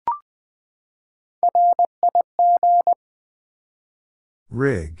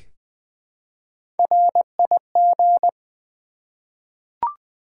 Rig.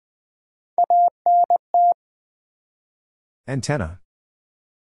 Antenna.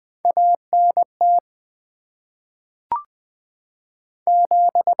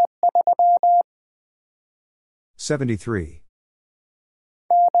 73.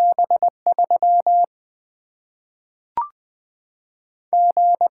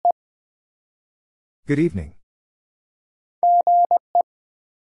 Good evening.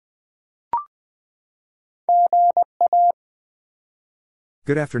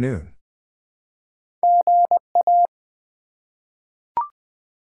 Good afternoon.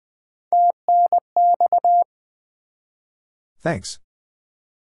 Thanks.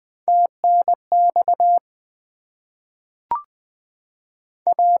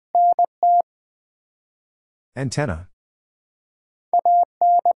 Antenna.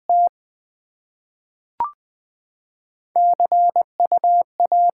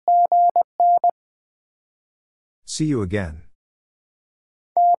 'See you again.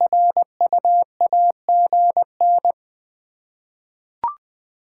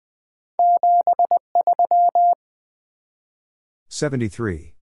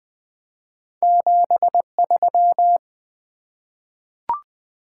 $73.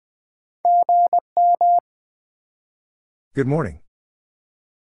 Good morning.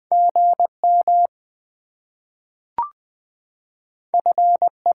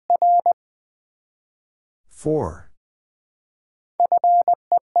 Four.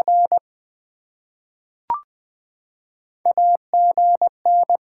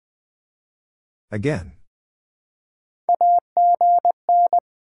 Again.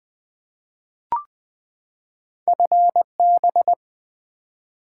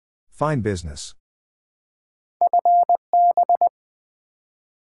 Fine business.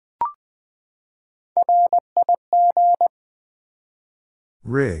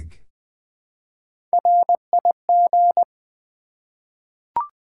 Rig.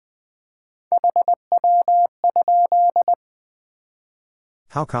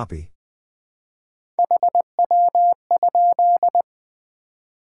 How copy?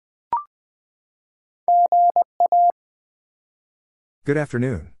 Good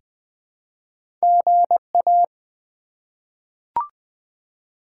afternoon.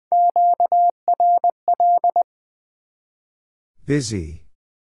 Busy.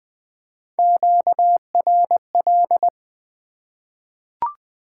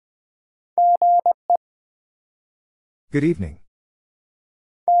 Good evening.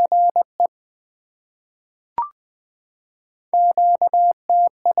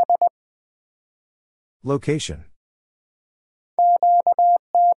 Location.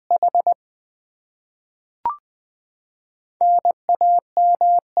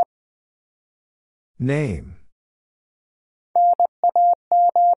 Name.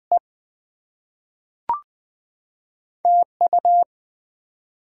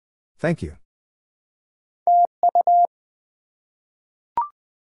 Thank you.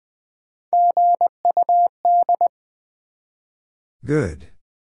 Good.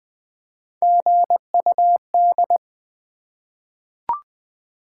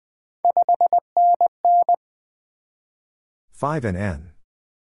 Five and N.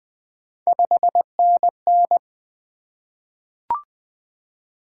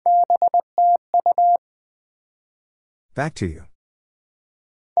 Back to you.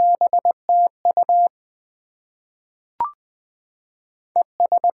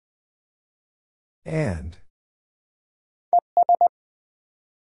 And.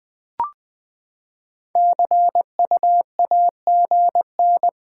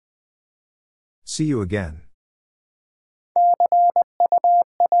 See you again.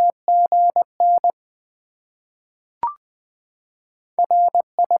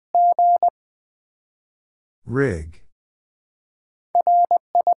 Rig.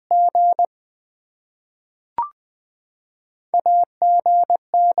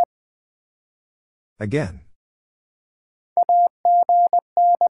 Again.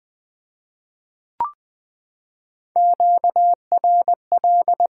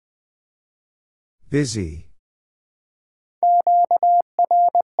 Busy.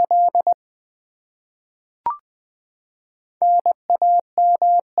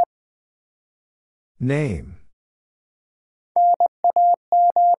 Name.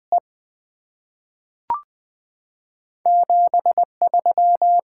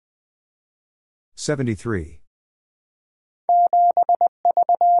 $73.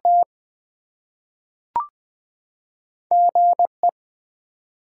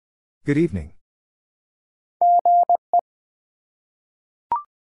 Good evening.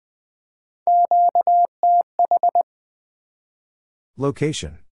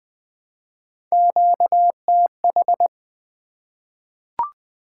 Location.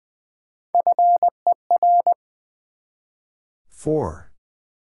 4.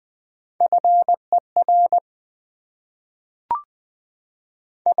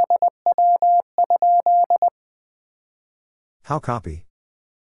 How copy?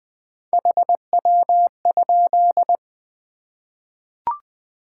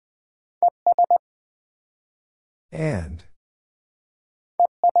 And.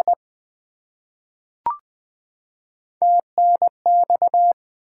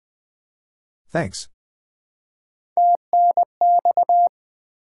 Thanks.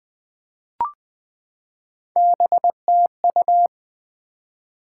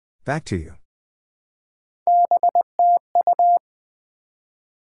 Back to you.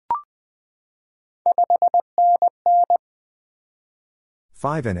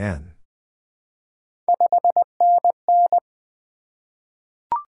 Five and N.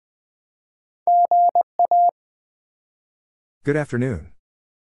 Good afternoon.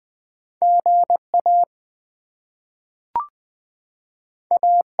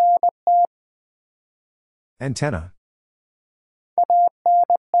 Antenna.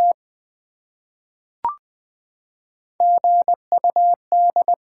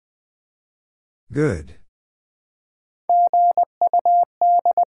 Good.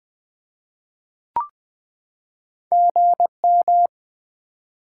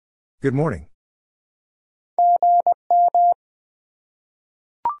 Good morning.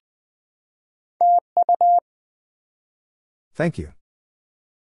 Thank you.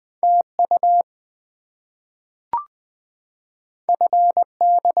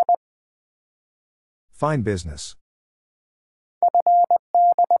 Fine business.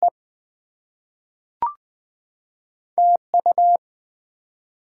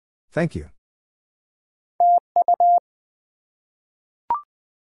 Thank you.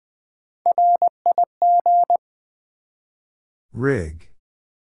 Rig.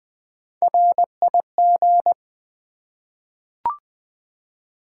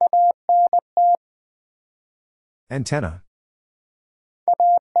 Antenna.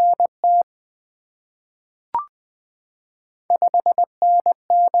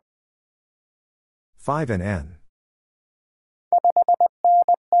 Five and N.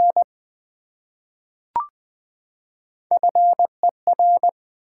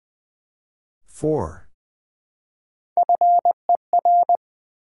 Four.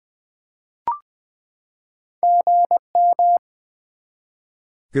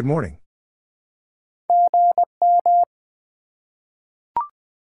 Good morning.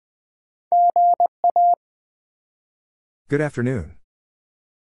 Good afternoon.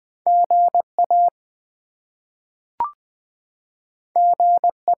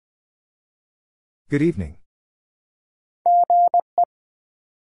 Good evening.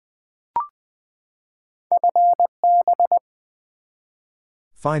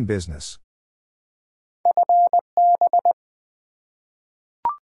 Fine business.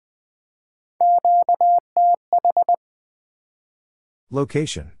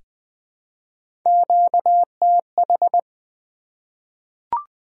 Location.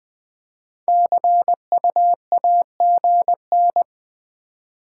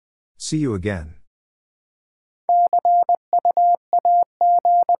 See you again.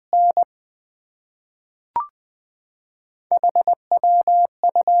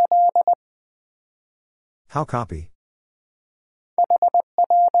 How copy?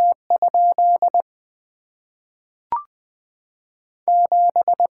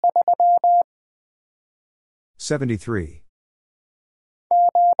 $73.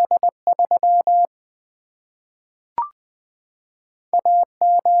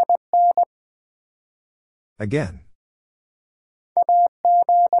 Again.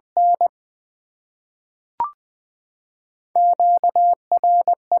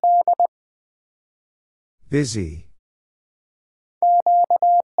 Busy.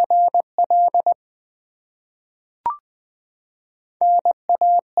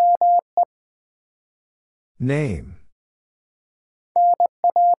 Name.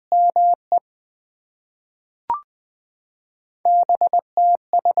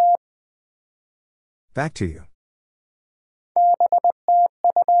 Back to you.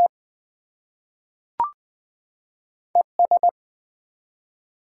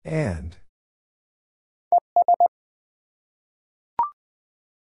 And.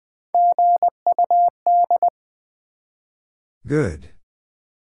 Good.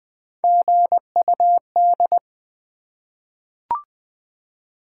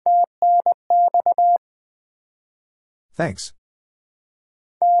 Thanks.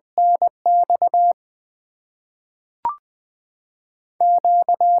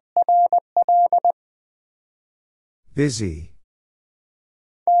 Busy.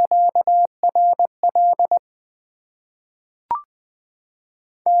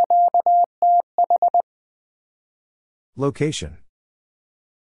 Location.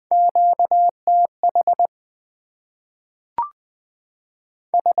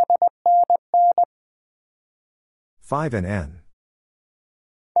 5 and N.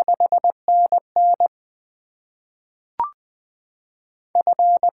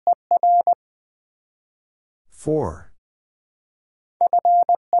 4.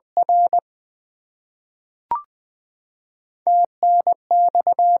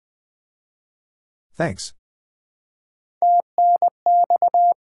 Thanks.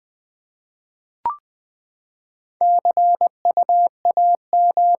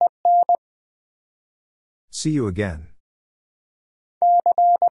 See you again.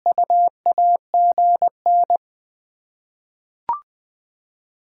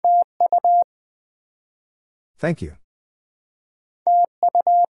 Thank you.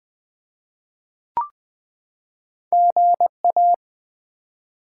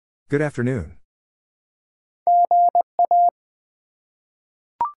 Good afternoon.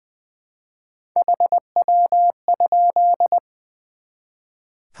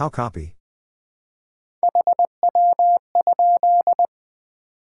 How copy?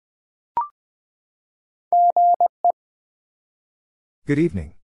 Good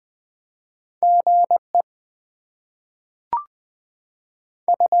evening.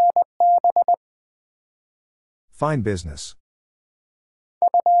 Fine business.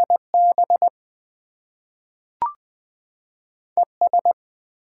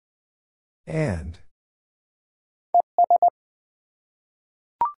 And.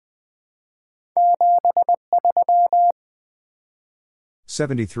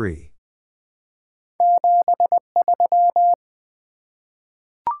 $73.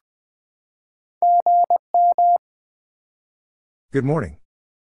 Good morning.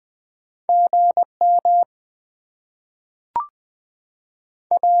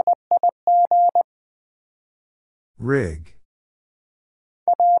 Rig.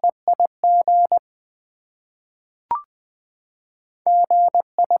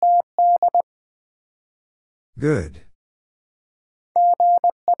 Good.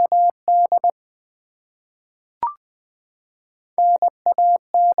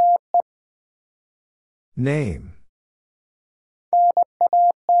 Name.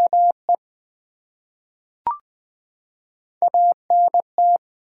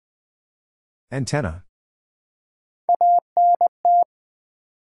 Antenna.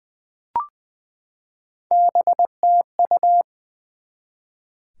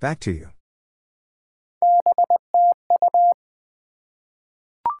 Back to you.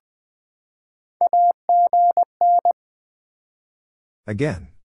 Again.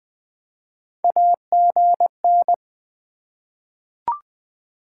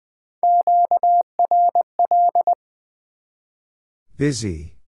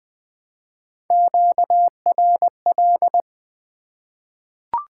 Busy.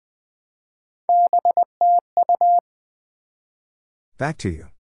 Back to you.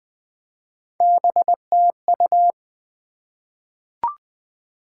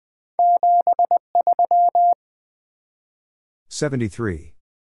 $73.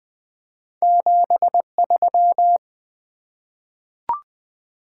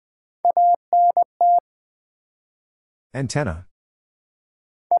 Antenna.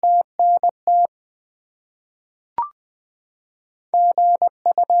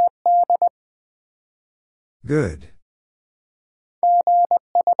 Good.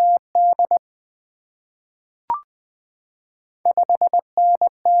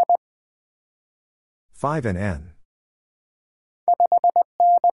 Five and N.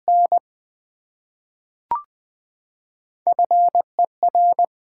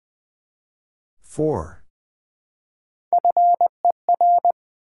 Four.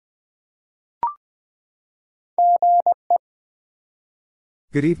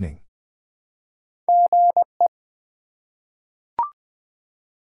 Good evening.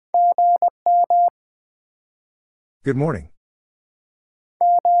 Good morning.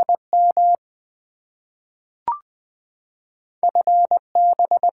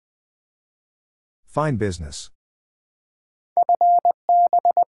 Fine business.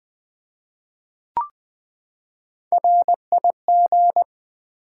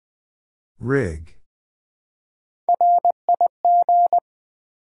 Rig.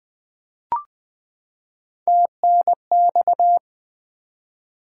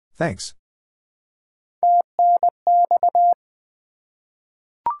 Thanks.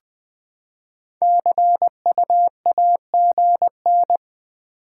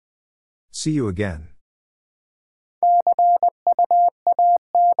 See you again.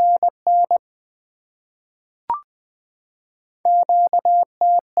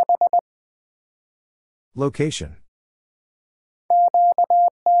 Location.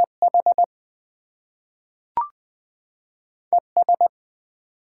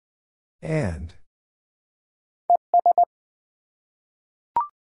 And.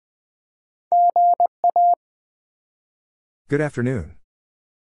 Good afternoon.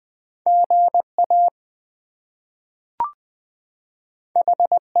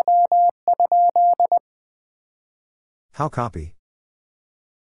 How copy?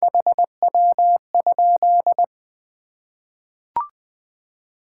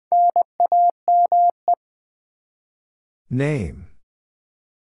 Name.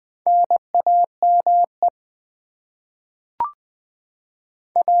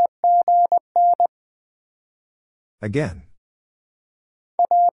 Again.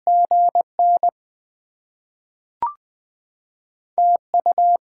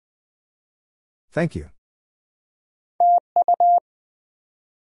 Thank you.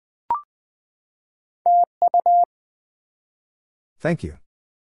 Thank you.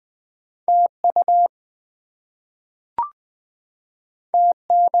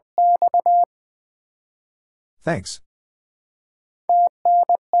 Thanks.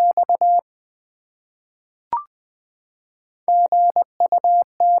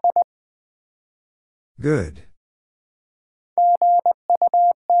 Good.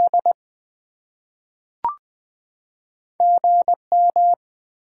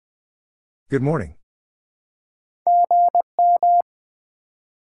 Good morning.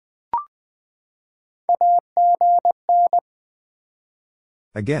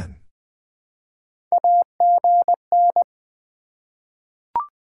 Again.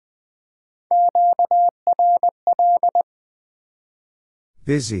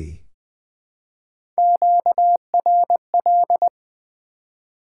 Busy.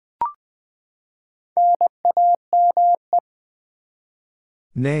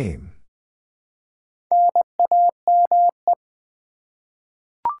 Name.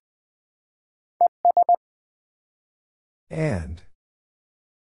 And.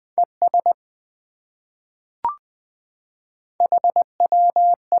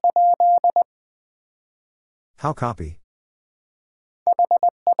 How copy?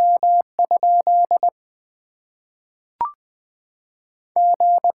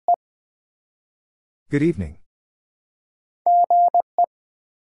 Good evening.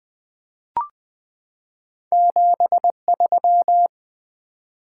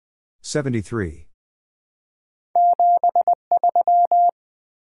 $73.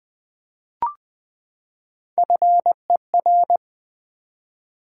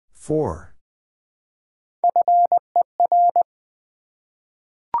 $4.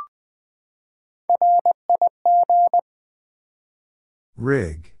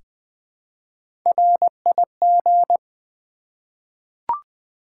 Rig.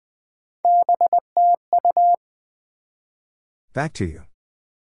 Back to you.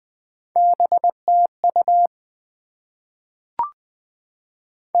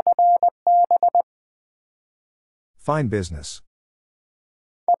 Fine business.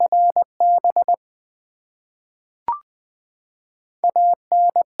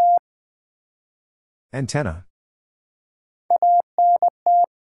 Antenna.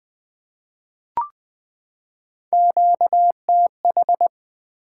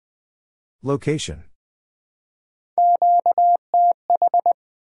 Location.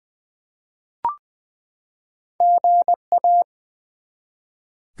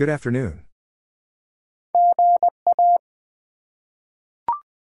 Good afternoon.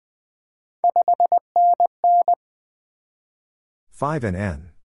 Five and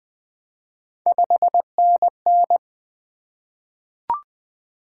N.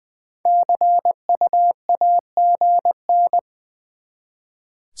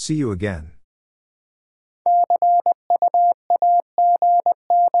 See you again.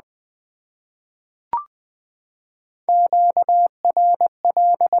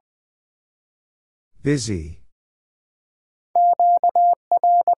 Busy.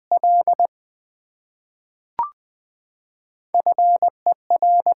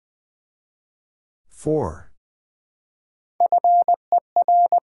 Four.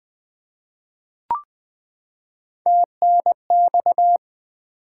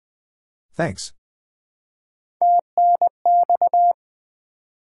 Thanks.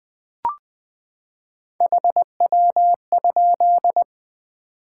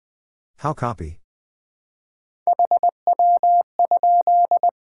 How copy?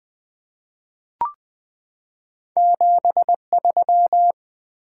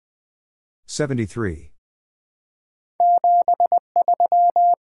 $73.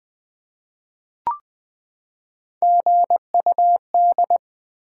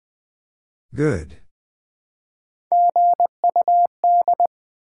 Good.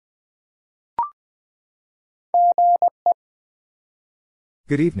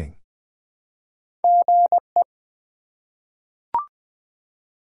 Good evening.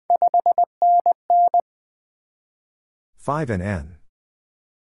 5 and N.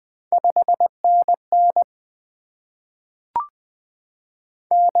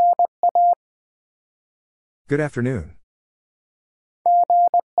 Good afternoon.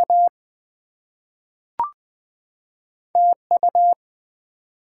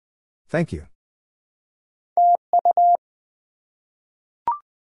 Thank you.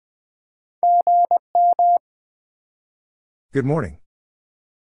 Good morning.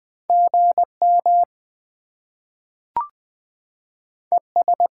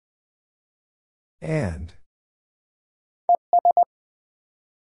 And.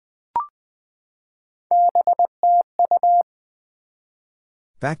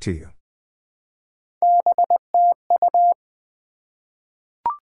 Back to you.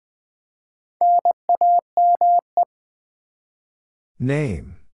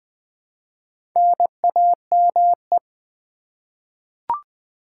 Name.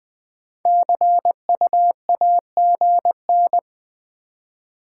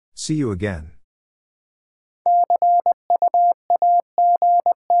 See you again.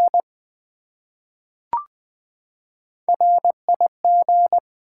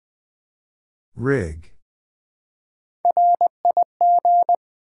 Rig.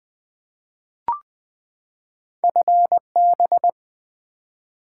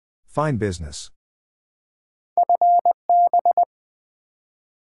 Fine business.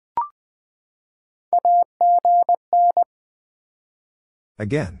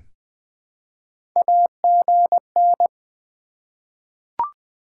 Again.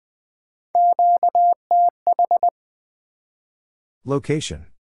 Location.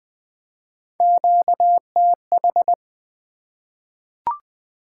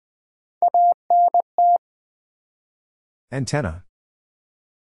 Antenna.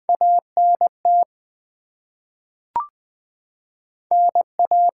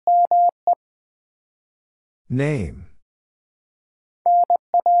 Name.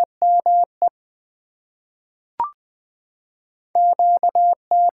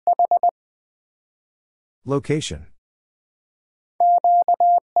 Location.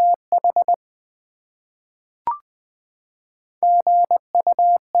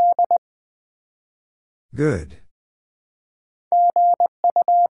 Good.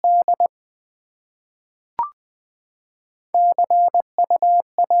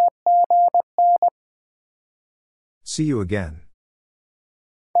 See you again.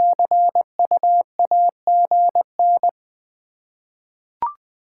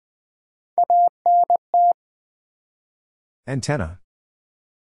 Antenna.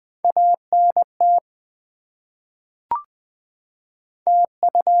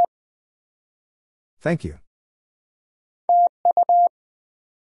 Thank you.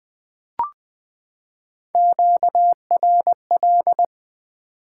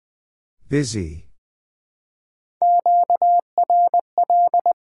 Busy.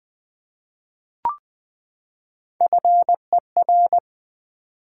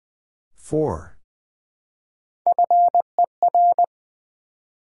 Four.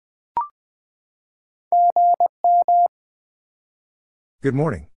 Good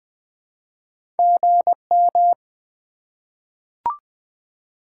morning.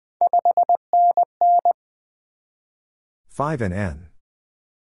 Five and N.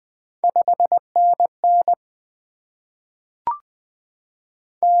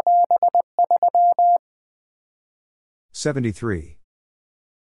 $73.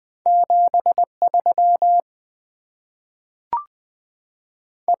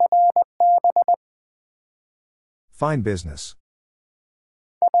 Fine business.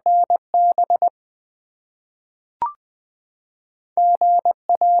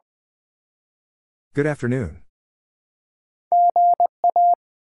 Good afternoon.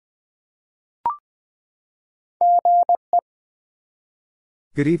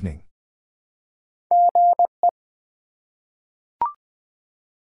 Good evening.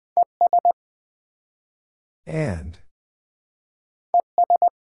 And.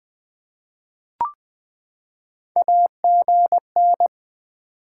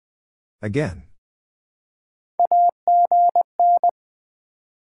 Again.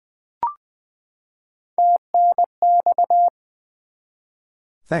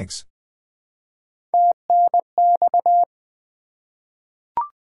 Thanks.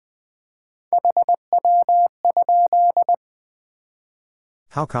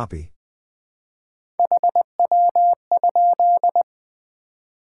 How copy?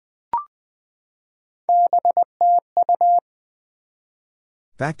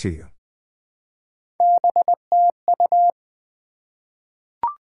 Back to you.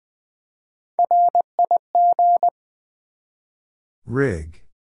 Rig.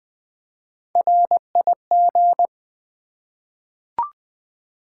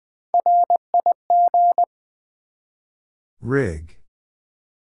 Rig.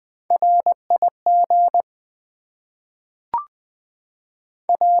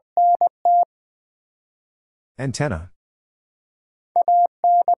 Antenna.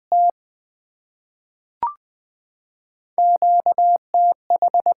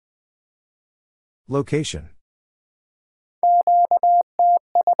 Location.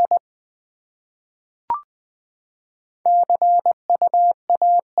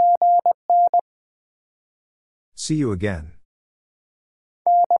 See you again.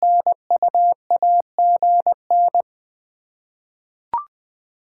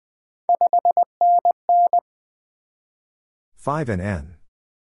 Five and N.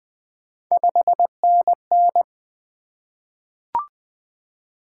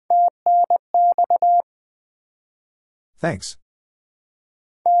 Thanks.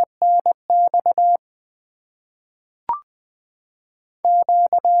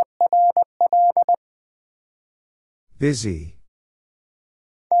 Busy.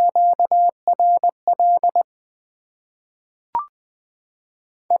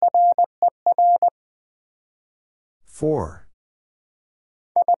 Four.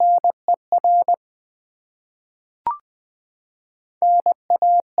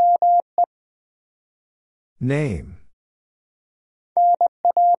 Name.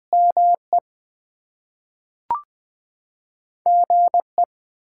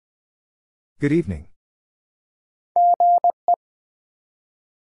 Good evening.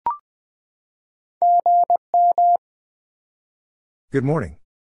 Good morning.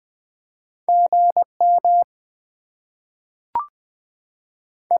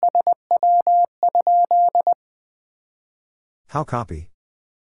 How copy?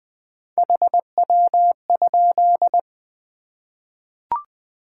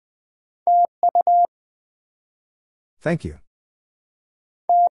 Thank you.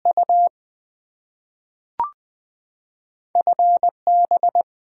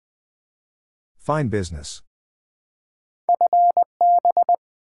 Fine business.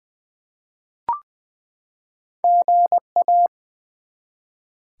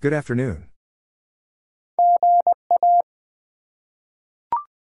 Good afternoon.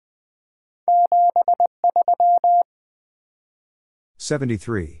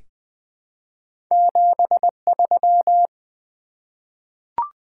 $73.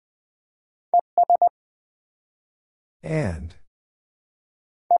 And.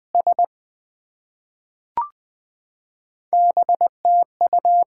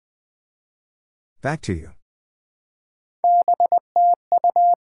 Back to you.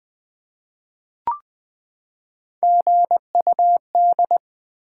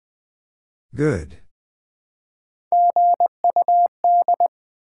 Good.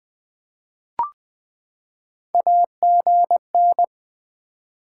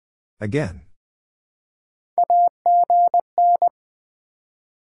 Again.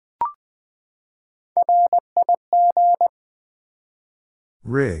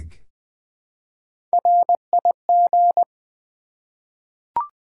 Rig.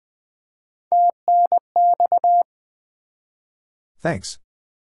 Thanks.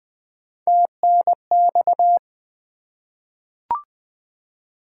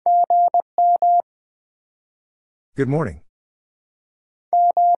 Good morning.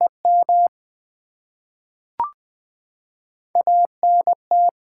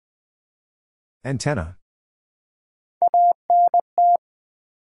 Antenna.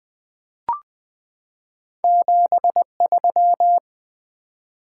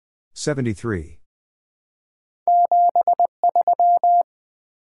 $73.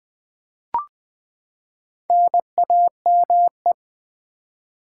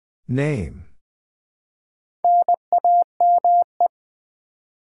 Name.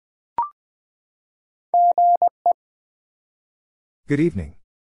 Good evening.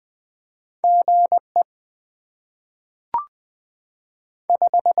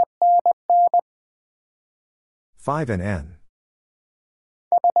 Five and N.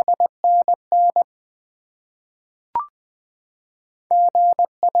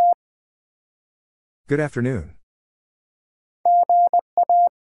 Good afternoon.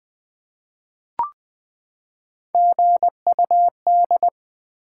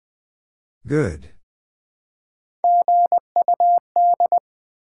 Good.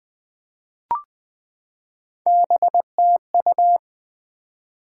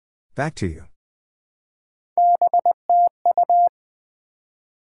 Back to you.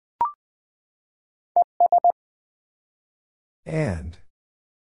 And.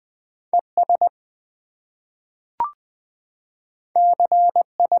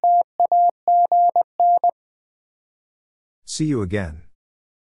 See you again.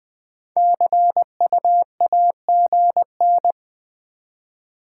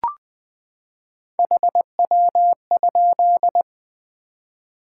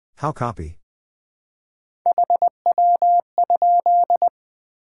 How copy?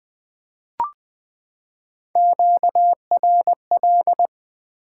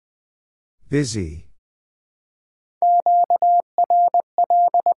 Busy.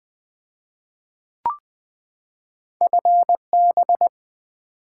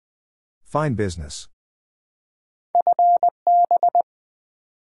 Fine business.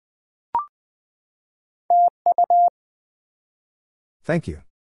 Thank you.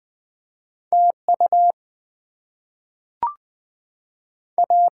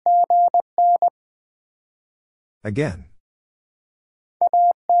 Again.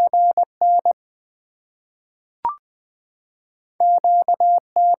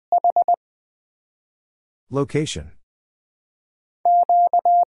 Location.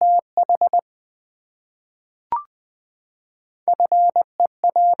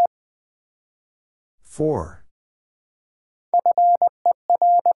 Four.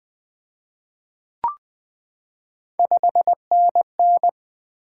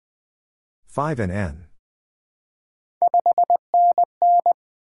 Five and N.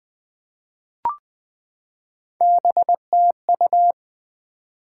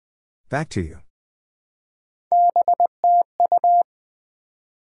 Back to you.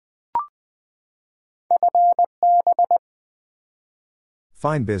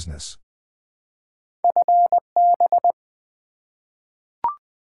 Fine business.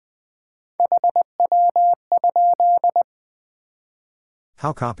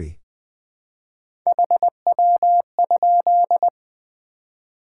 How copy?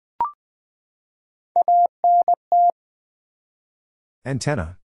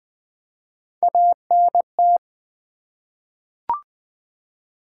 Antenna.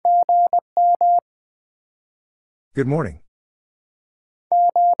 Good morning.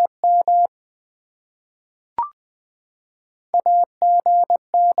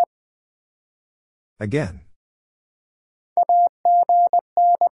 Again.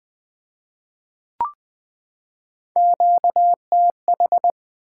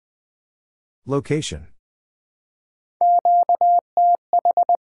 Location.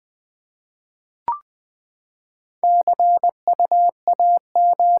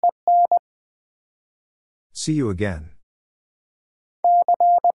 See you again.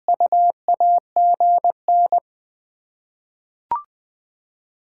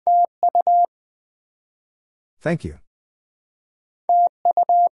 Thank you.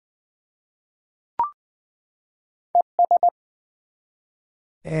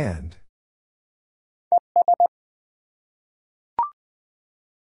 And.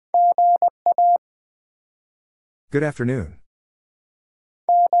 Good afternoon.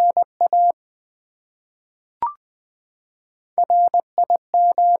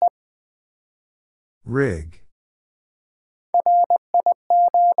 Rig.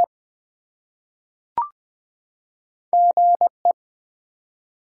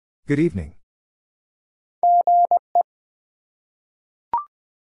 Good evening.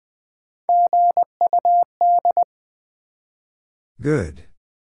 Good.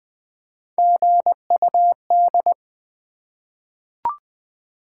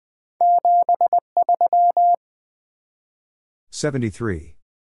 $73.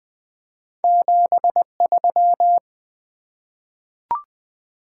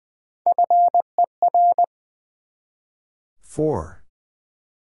 Four.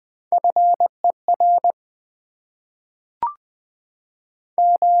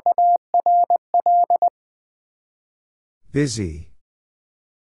 Busy.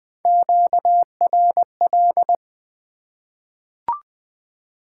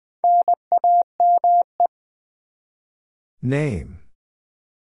 Name.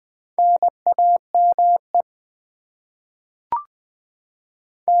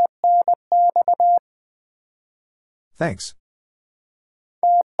 Thanks.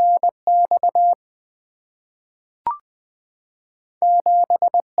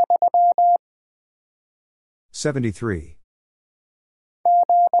 $73.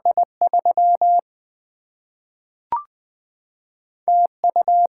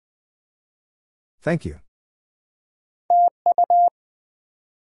 Thank you.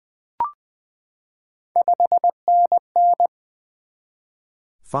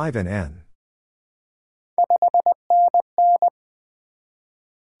 Five and N.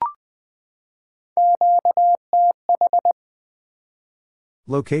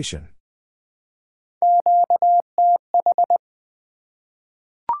 Location.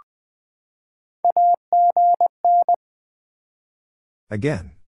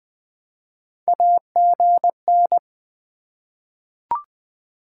 Again.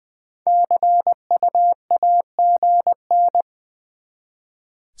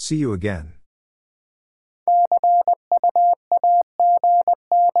 See you again.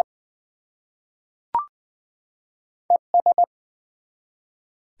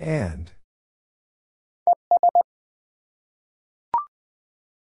 And.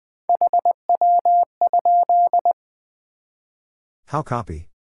 How copy?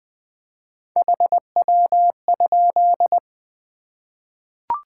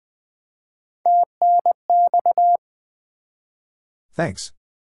 Thanks.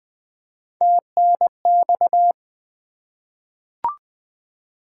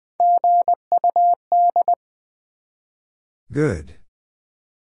 Good.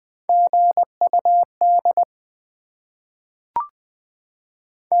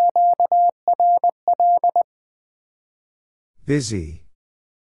 Busy.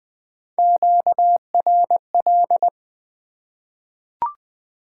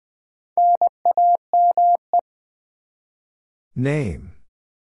 Name.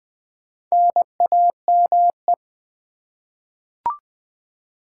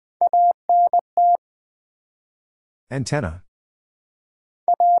 Antenna.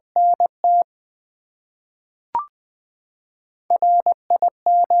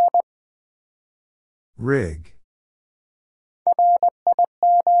 Rig.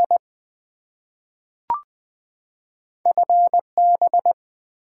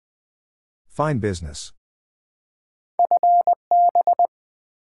 Fine business.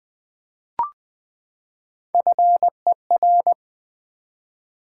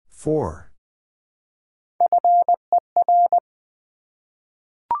 Four.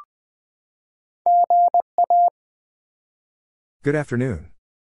 Good afternoon.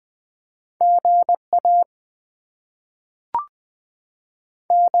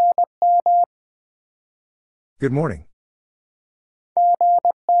 Good morning.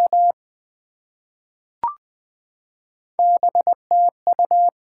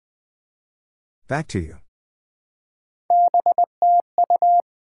 Back to you.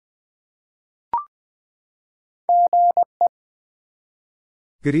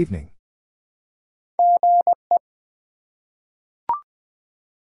 Good evening.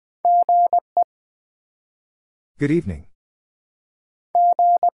 Good evening.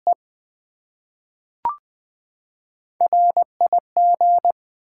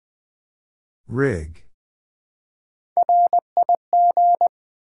 Rig.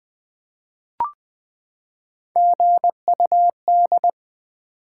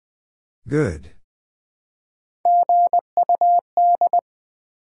 Good.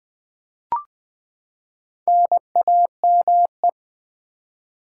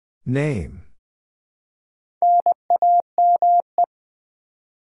 Name.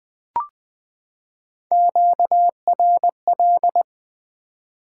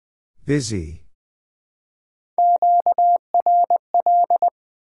 Busy.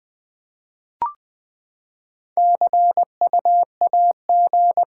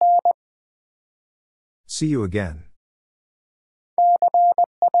 See you again.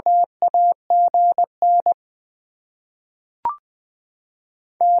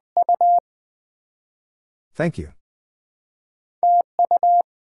 Thank you.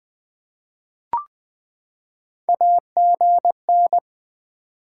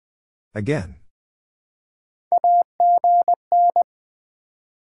 Again.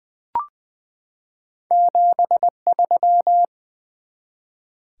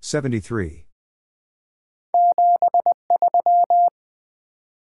 $73.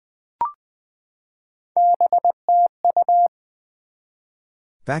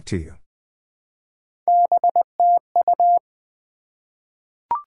 Back to you.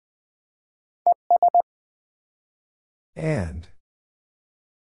 And.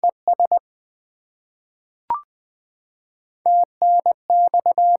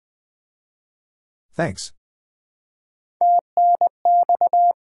 Thanks.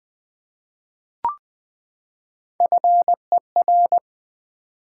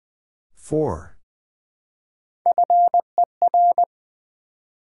 Four.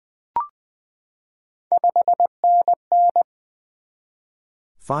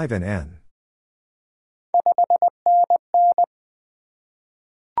 Five and N.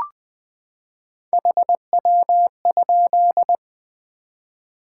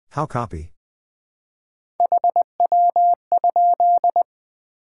 How copy?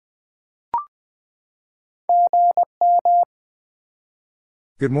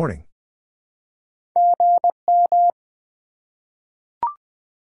 Good morning.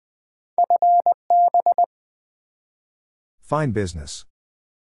 Fine business.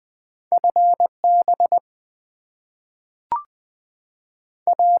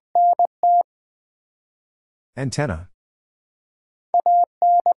 Antenna.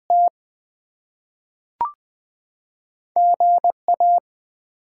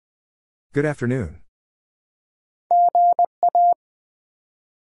 Good afternoon.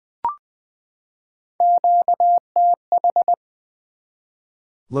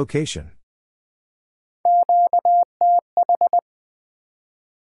 Location.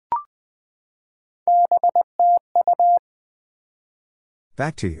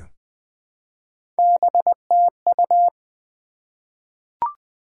 Back to you.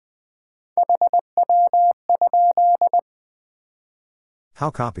 How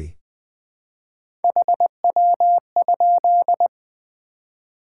copy?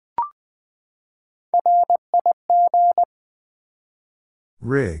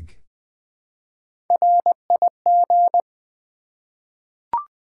 Rig.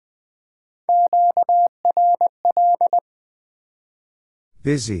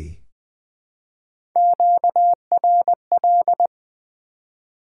 Busy.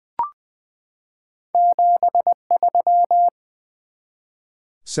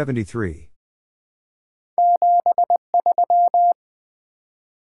 $73.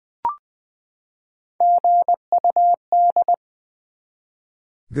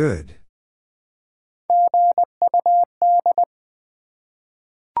 Good.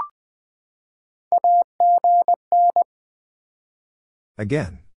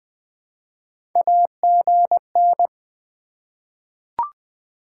 Again.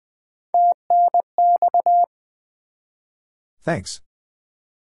 Thanks.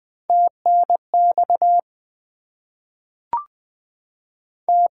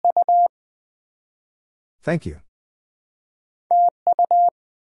 Thank you.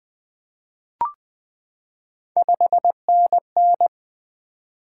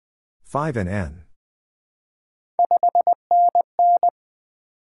 Five and N.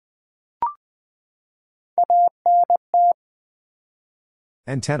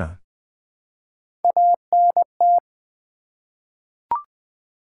 Antenna.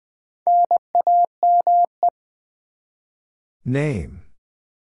 Name.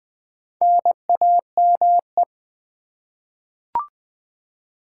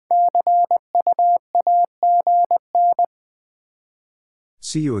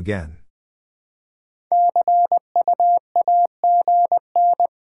 See you again.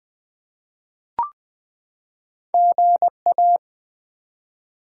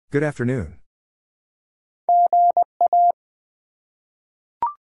 Good afternoon.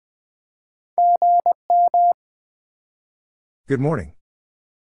 Good morning.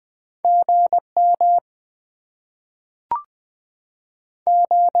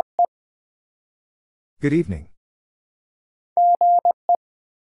 Good evening.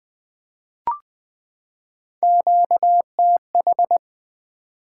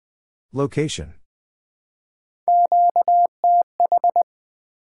 Location.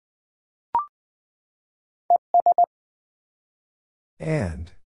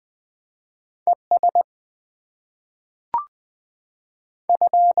 And.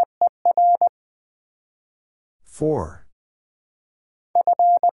 For.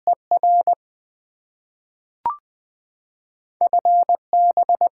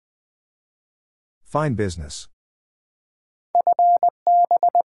 Fine business.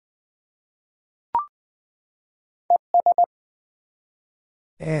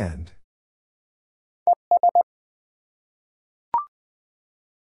 And.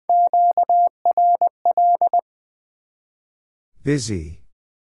 Busy.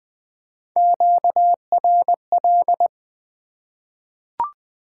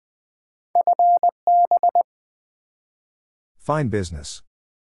 Fine business.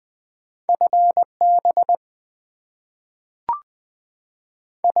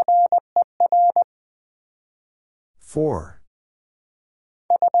 For.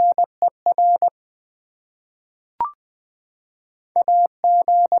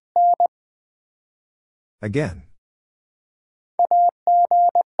 Again.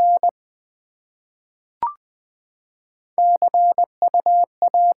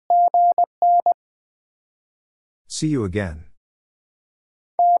 See you again.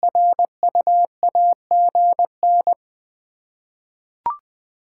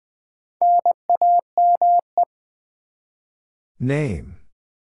 Name.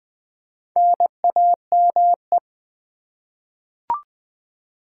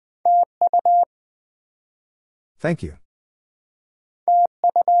 Thank you.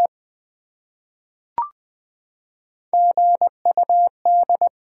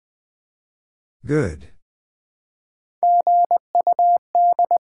 Good.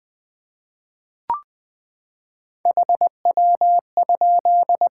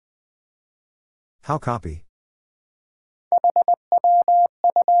 How copy?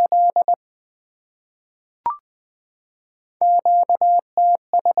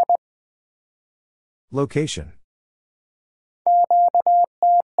 Location.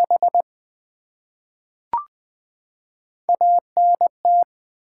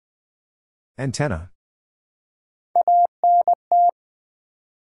 Antenna.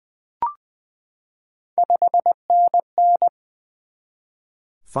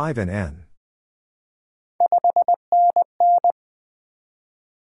 5 and N.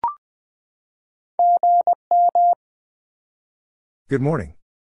 Good morning.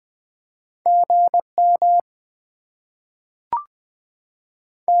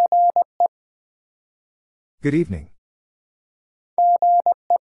 Good evening.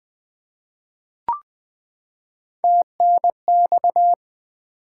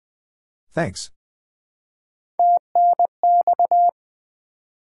 Thanks.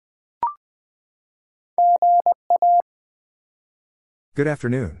 Good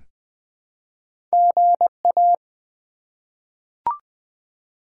afternoon.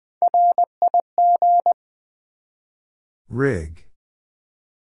 Rig.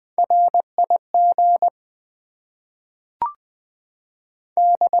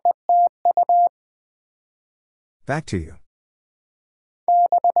 Back to you.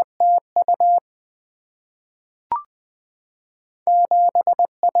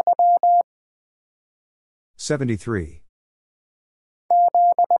 $73.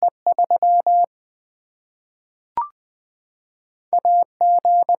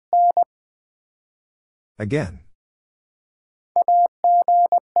 Again.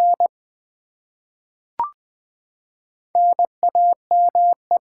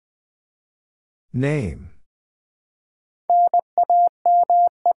 Name.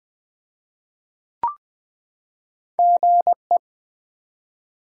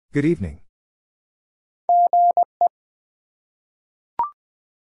 Good evening.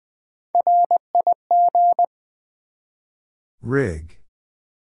 Rig.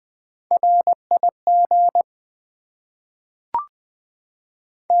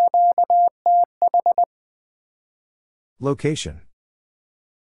 Location.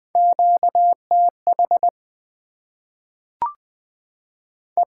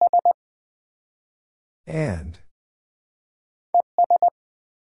 And.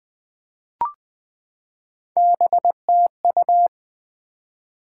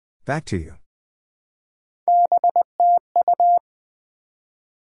 Back to you.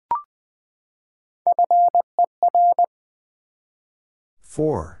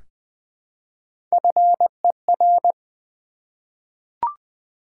 Four.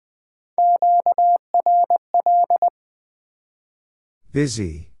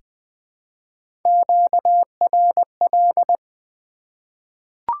 Busy.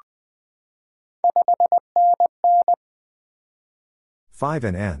 Five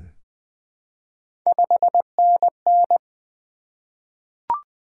and N.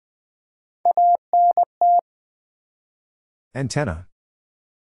 Antenna.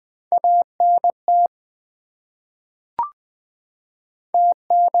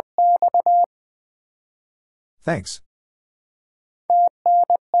 Thanks.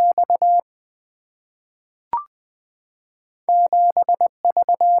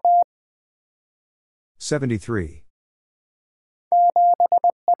 $73.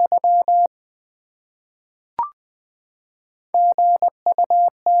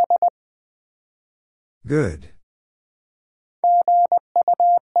 Good.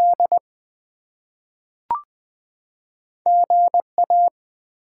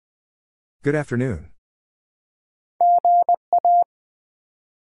 Good afternoon.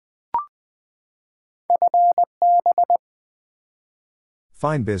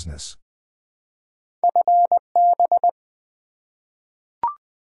 Fine business.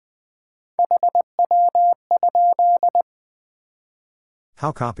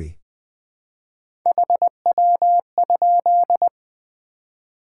 How copy?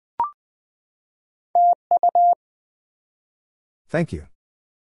 Thank you.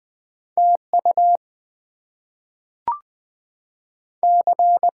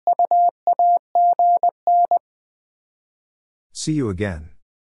 See you again.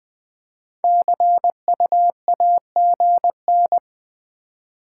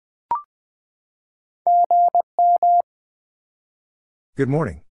 Good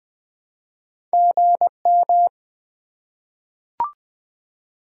morning.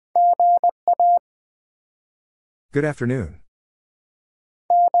 Good afternoon.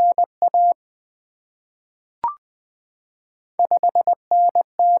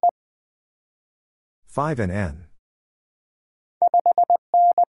 Five and N.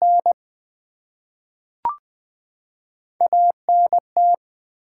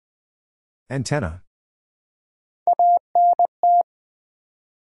 Antenna.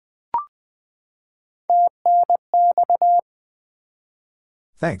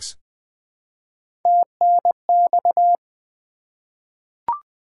 Thanks.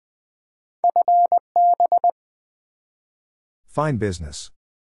 Fine business.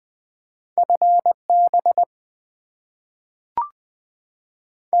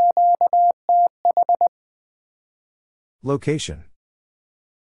 Location.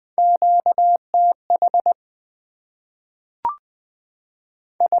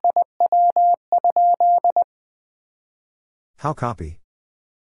 How copy?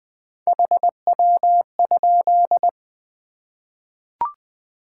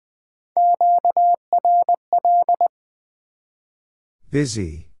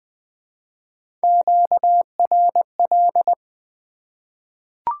 Busy.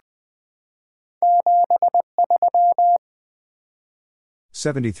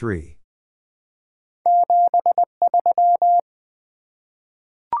 $73.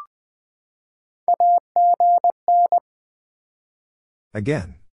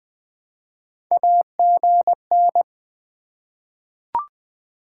 Again.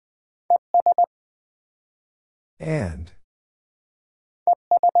 And.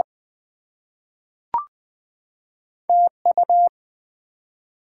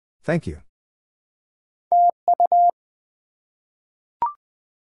 Thank you.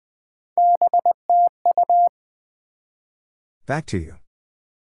 Back to you.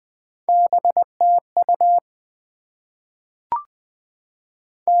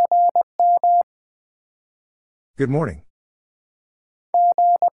 Good morning.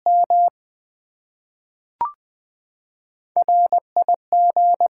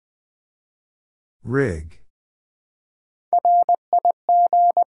 Rig.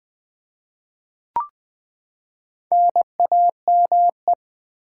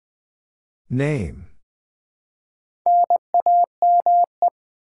 Name.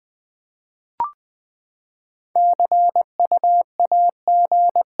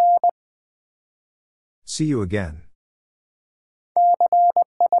 See you again.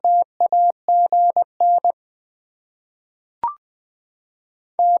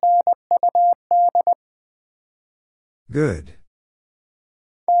 Good.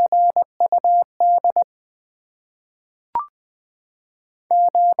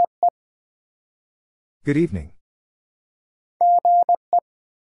 Good evening.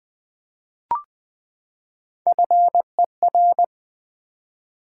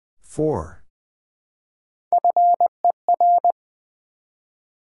 Four.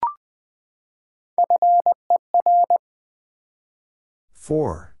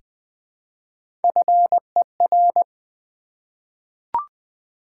 Four.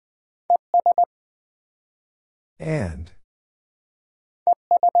 And.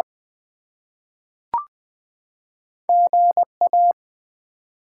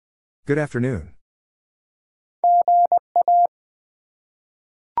 Good afternoon.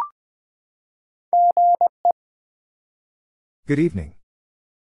 Good evening.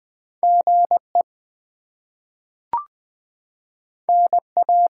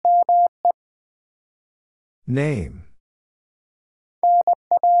 Name.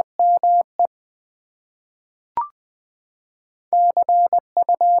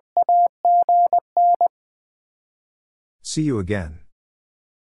 See you again.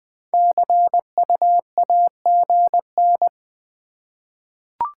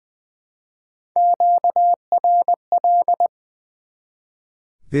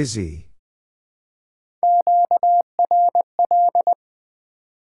 Busy.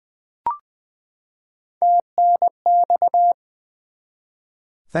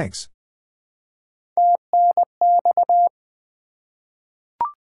 Thanks.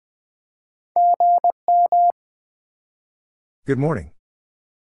 Good morning.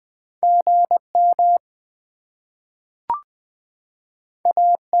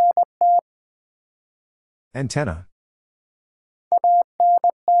 Antenna.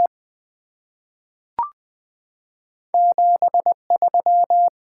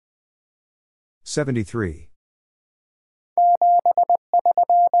 $73.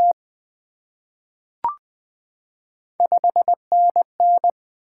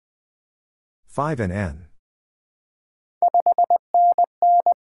 Five and N.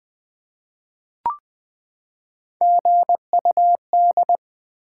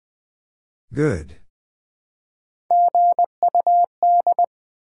 Good.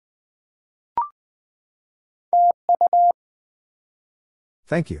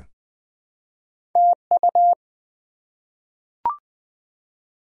 Thank you.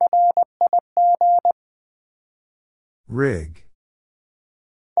 Rig.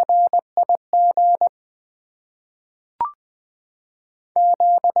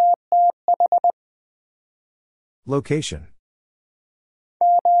 Location.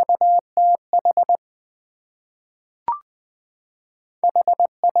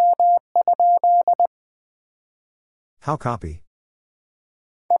 How copy?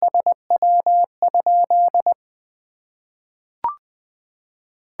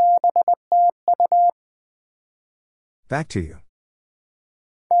 Back to you.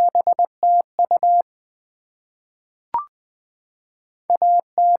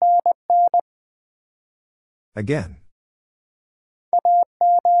 Again.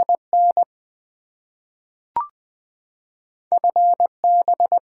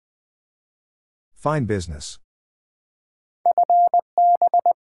 Fine business.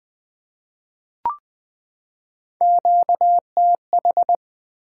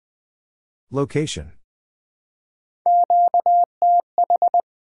 Location.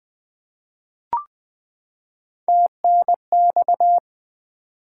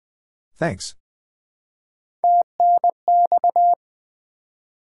 Thanks.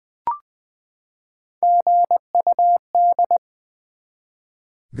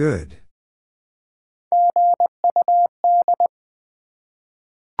 Good.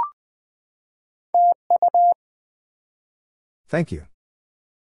 Thank you.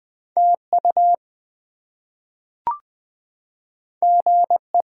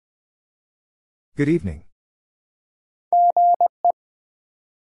 Good evening.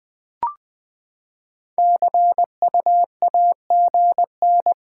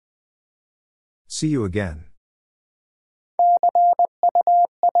 See you again.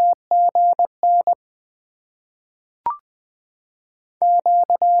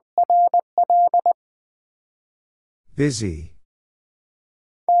 Busy.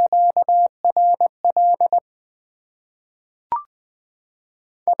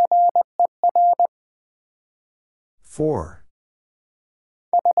 Four.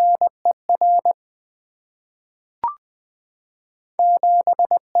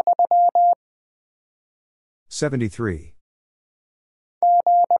 $73.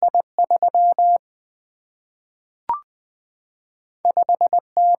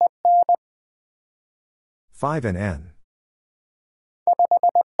 Five and N.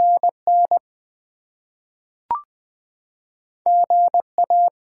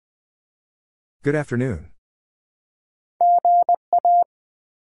 Good afternoon.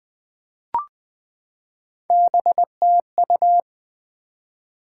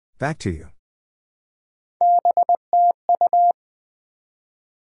 Back to you.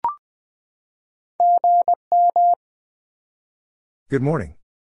 Good morning.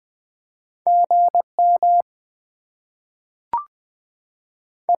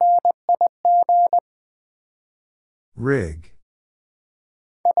 Rig.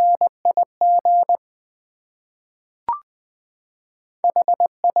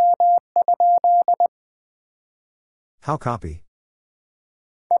 How copy?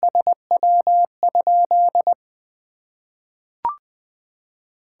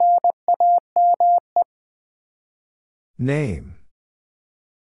 Name.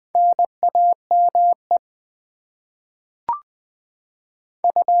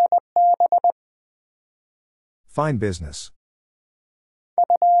 Fine business.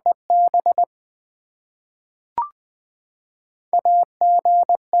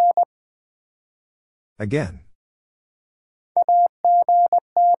 Again.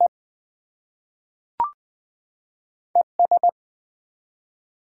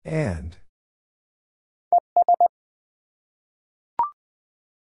 And.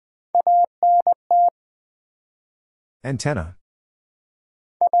 Antenna.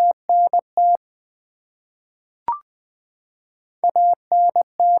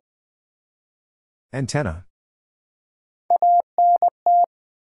 Antenna.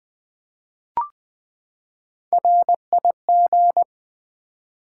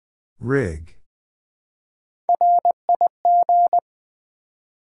 Rig.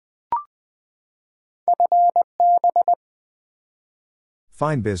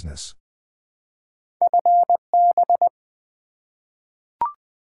 Fine business.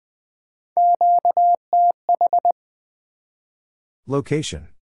 Location.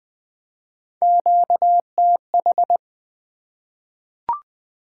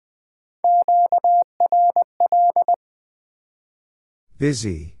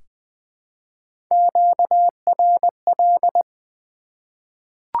 Busy.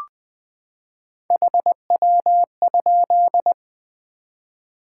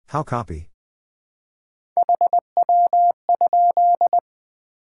 How copy?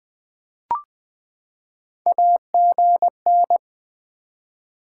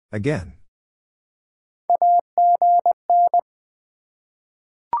 Again.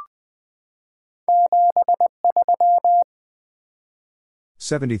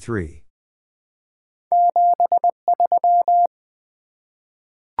 $73.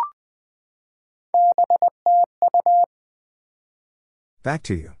 Back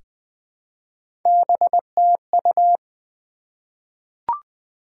to you.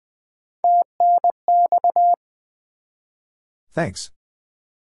 Thanks.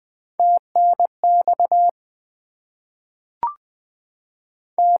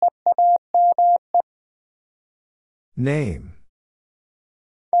 Name.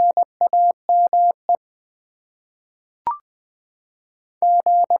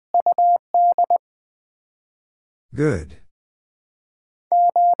 Good.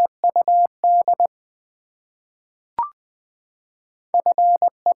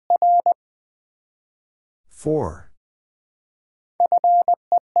 Four.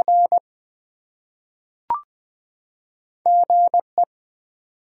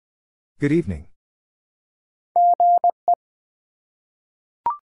 Good evening.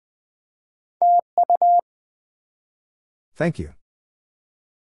 Thank you.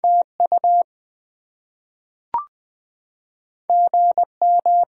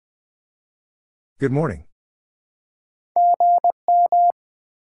 Good morning.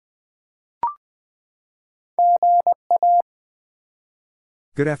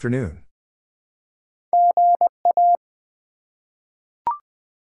 Good afternoon.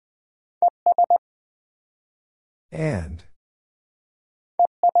 And.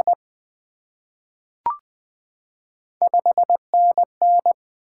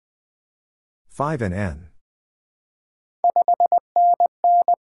 Five and N.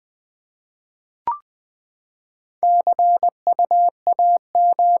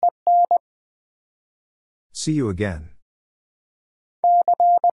 See you again.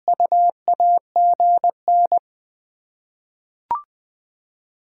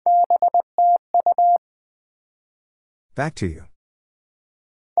 Back to you.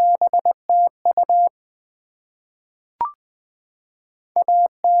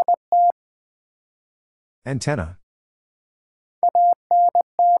 Antenna.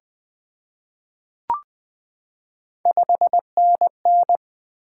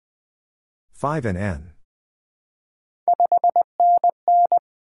 Five and N.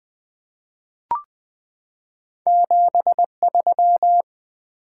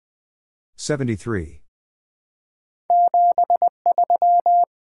 $73.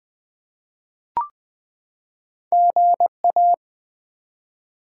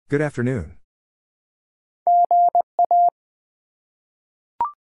 Good afternoon.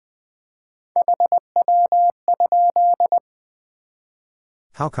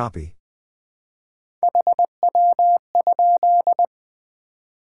 How copy?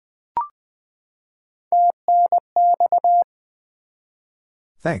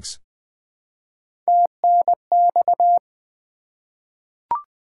 Thanks.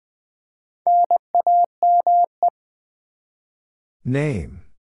 Name.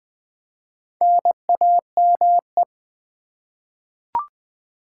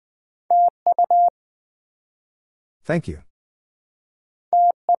 Thank you.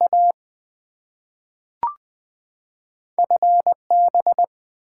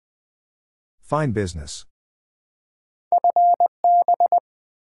 Fine business.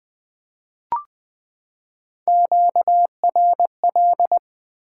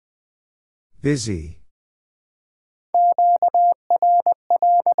 Busy.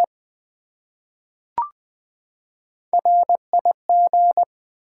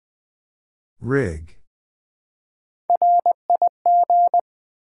 Rig.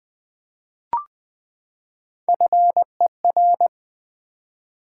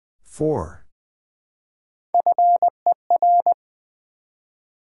 Four.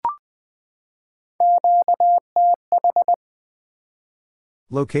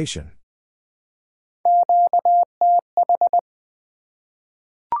 Location.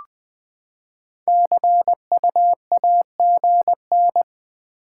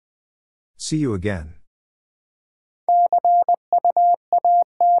 See you again.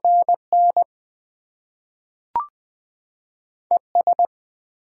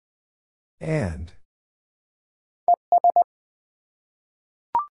 And.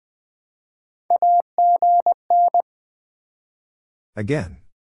 Again.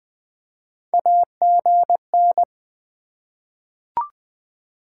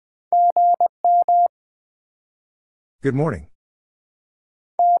 Good morning.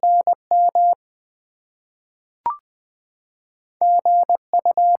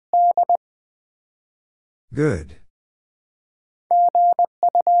 Good.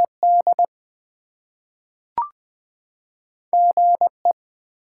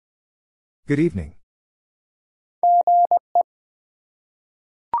 Good evening.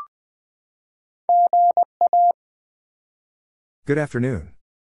 Good afternoon.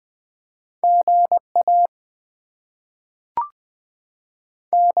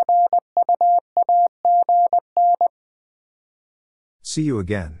 See you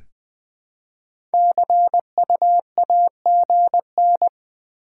again.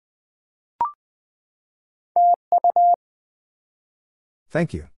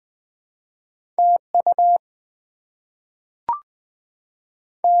 Thank you.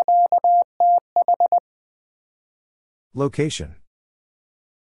 Location.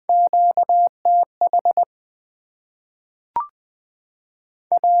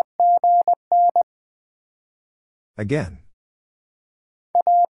 Again.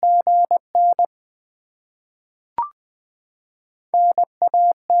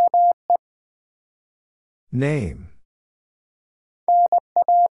 Name.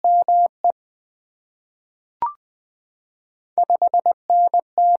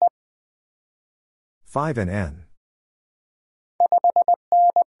 Five and N.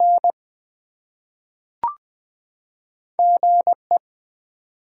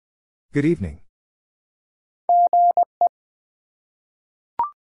 Good evening.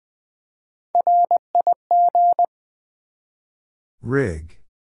 Rig.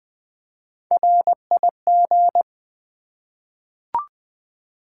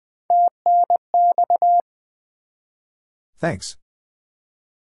 Thanks.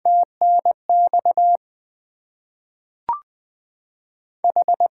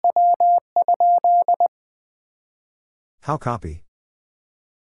 How copy?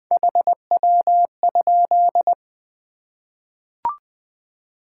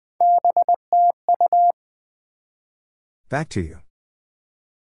 Back to you.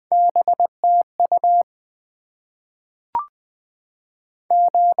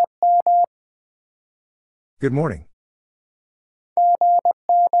 Good morning.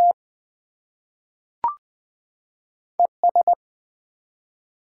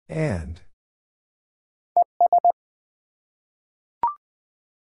 And.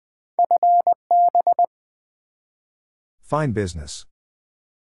 Fine business.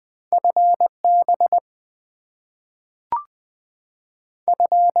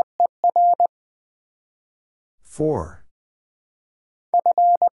 Four.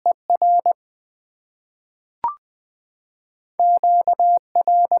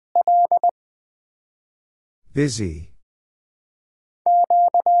 Busy.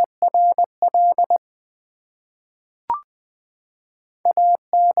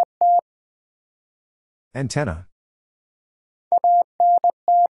 Antenna.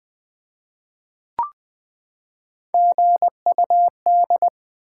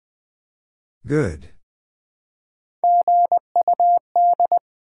 Good.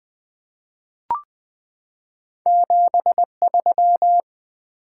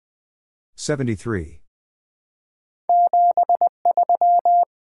 $73.